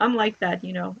I'm like that,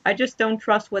 you know. I just don't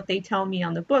trust what they tell me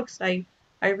on the books. I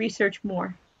research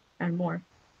more and more.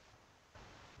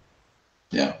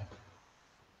 Yeah.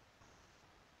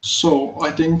 So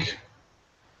I think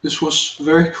this was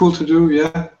very cool to do,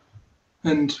 yeah.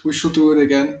 And we should do it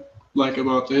again, like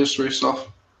about the history stuff.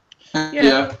 And Yeah,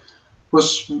 yeah, it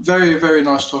was very, very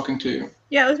nice talking to you.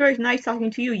 yeah. It was very nice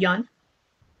talking to you, Jan.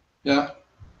 Yeah.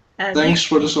 And Thanks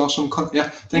for this awesome you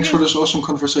thanks for can this awesome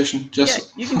conversation. yeah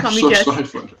Jess. you can I'm call me so Jess. sorry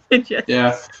for it. Jess.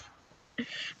 Yeah.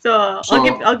 So So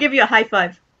I'll give you a high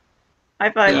five.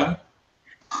 High five. yeah.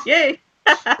 Yay.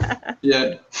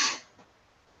 Yeah.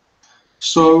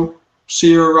 So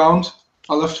see you around.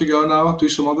 I'll have to go now, do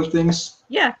some other things.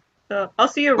 Yeah. So I'll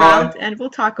see you around Bye. and we'll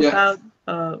talk Yeah. about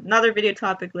another video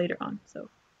topic later on. So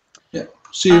Yeah.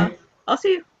 See you. I'll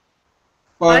see you.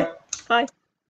 Bye. Bye. Bye.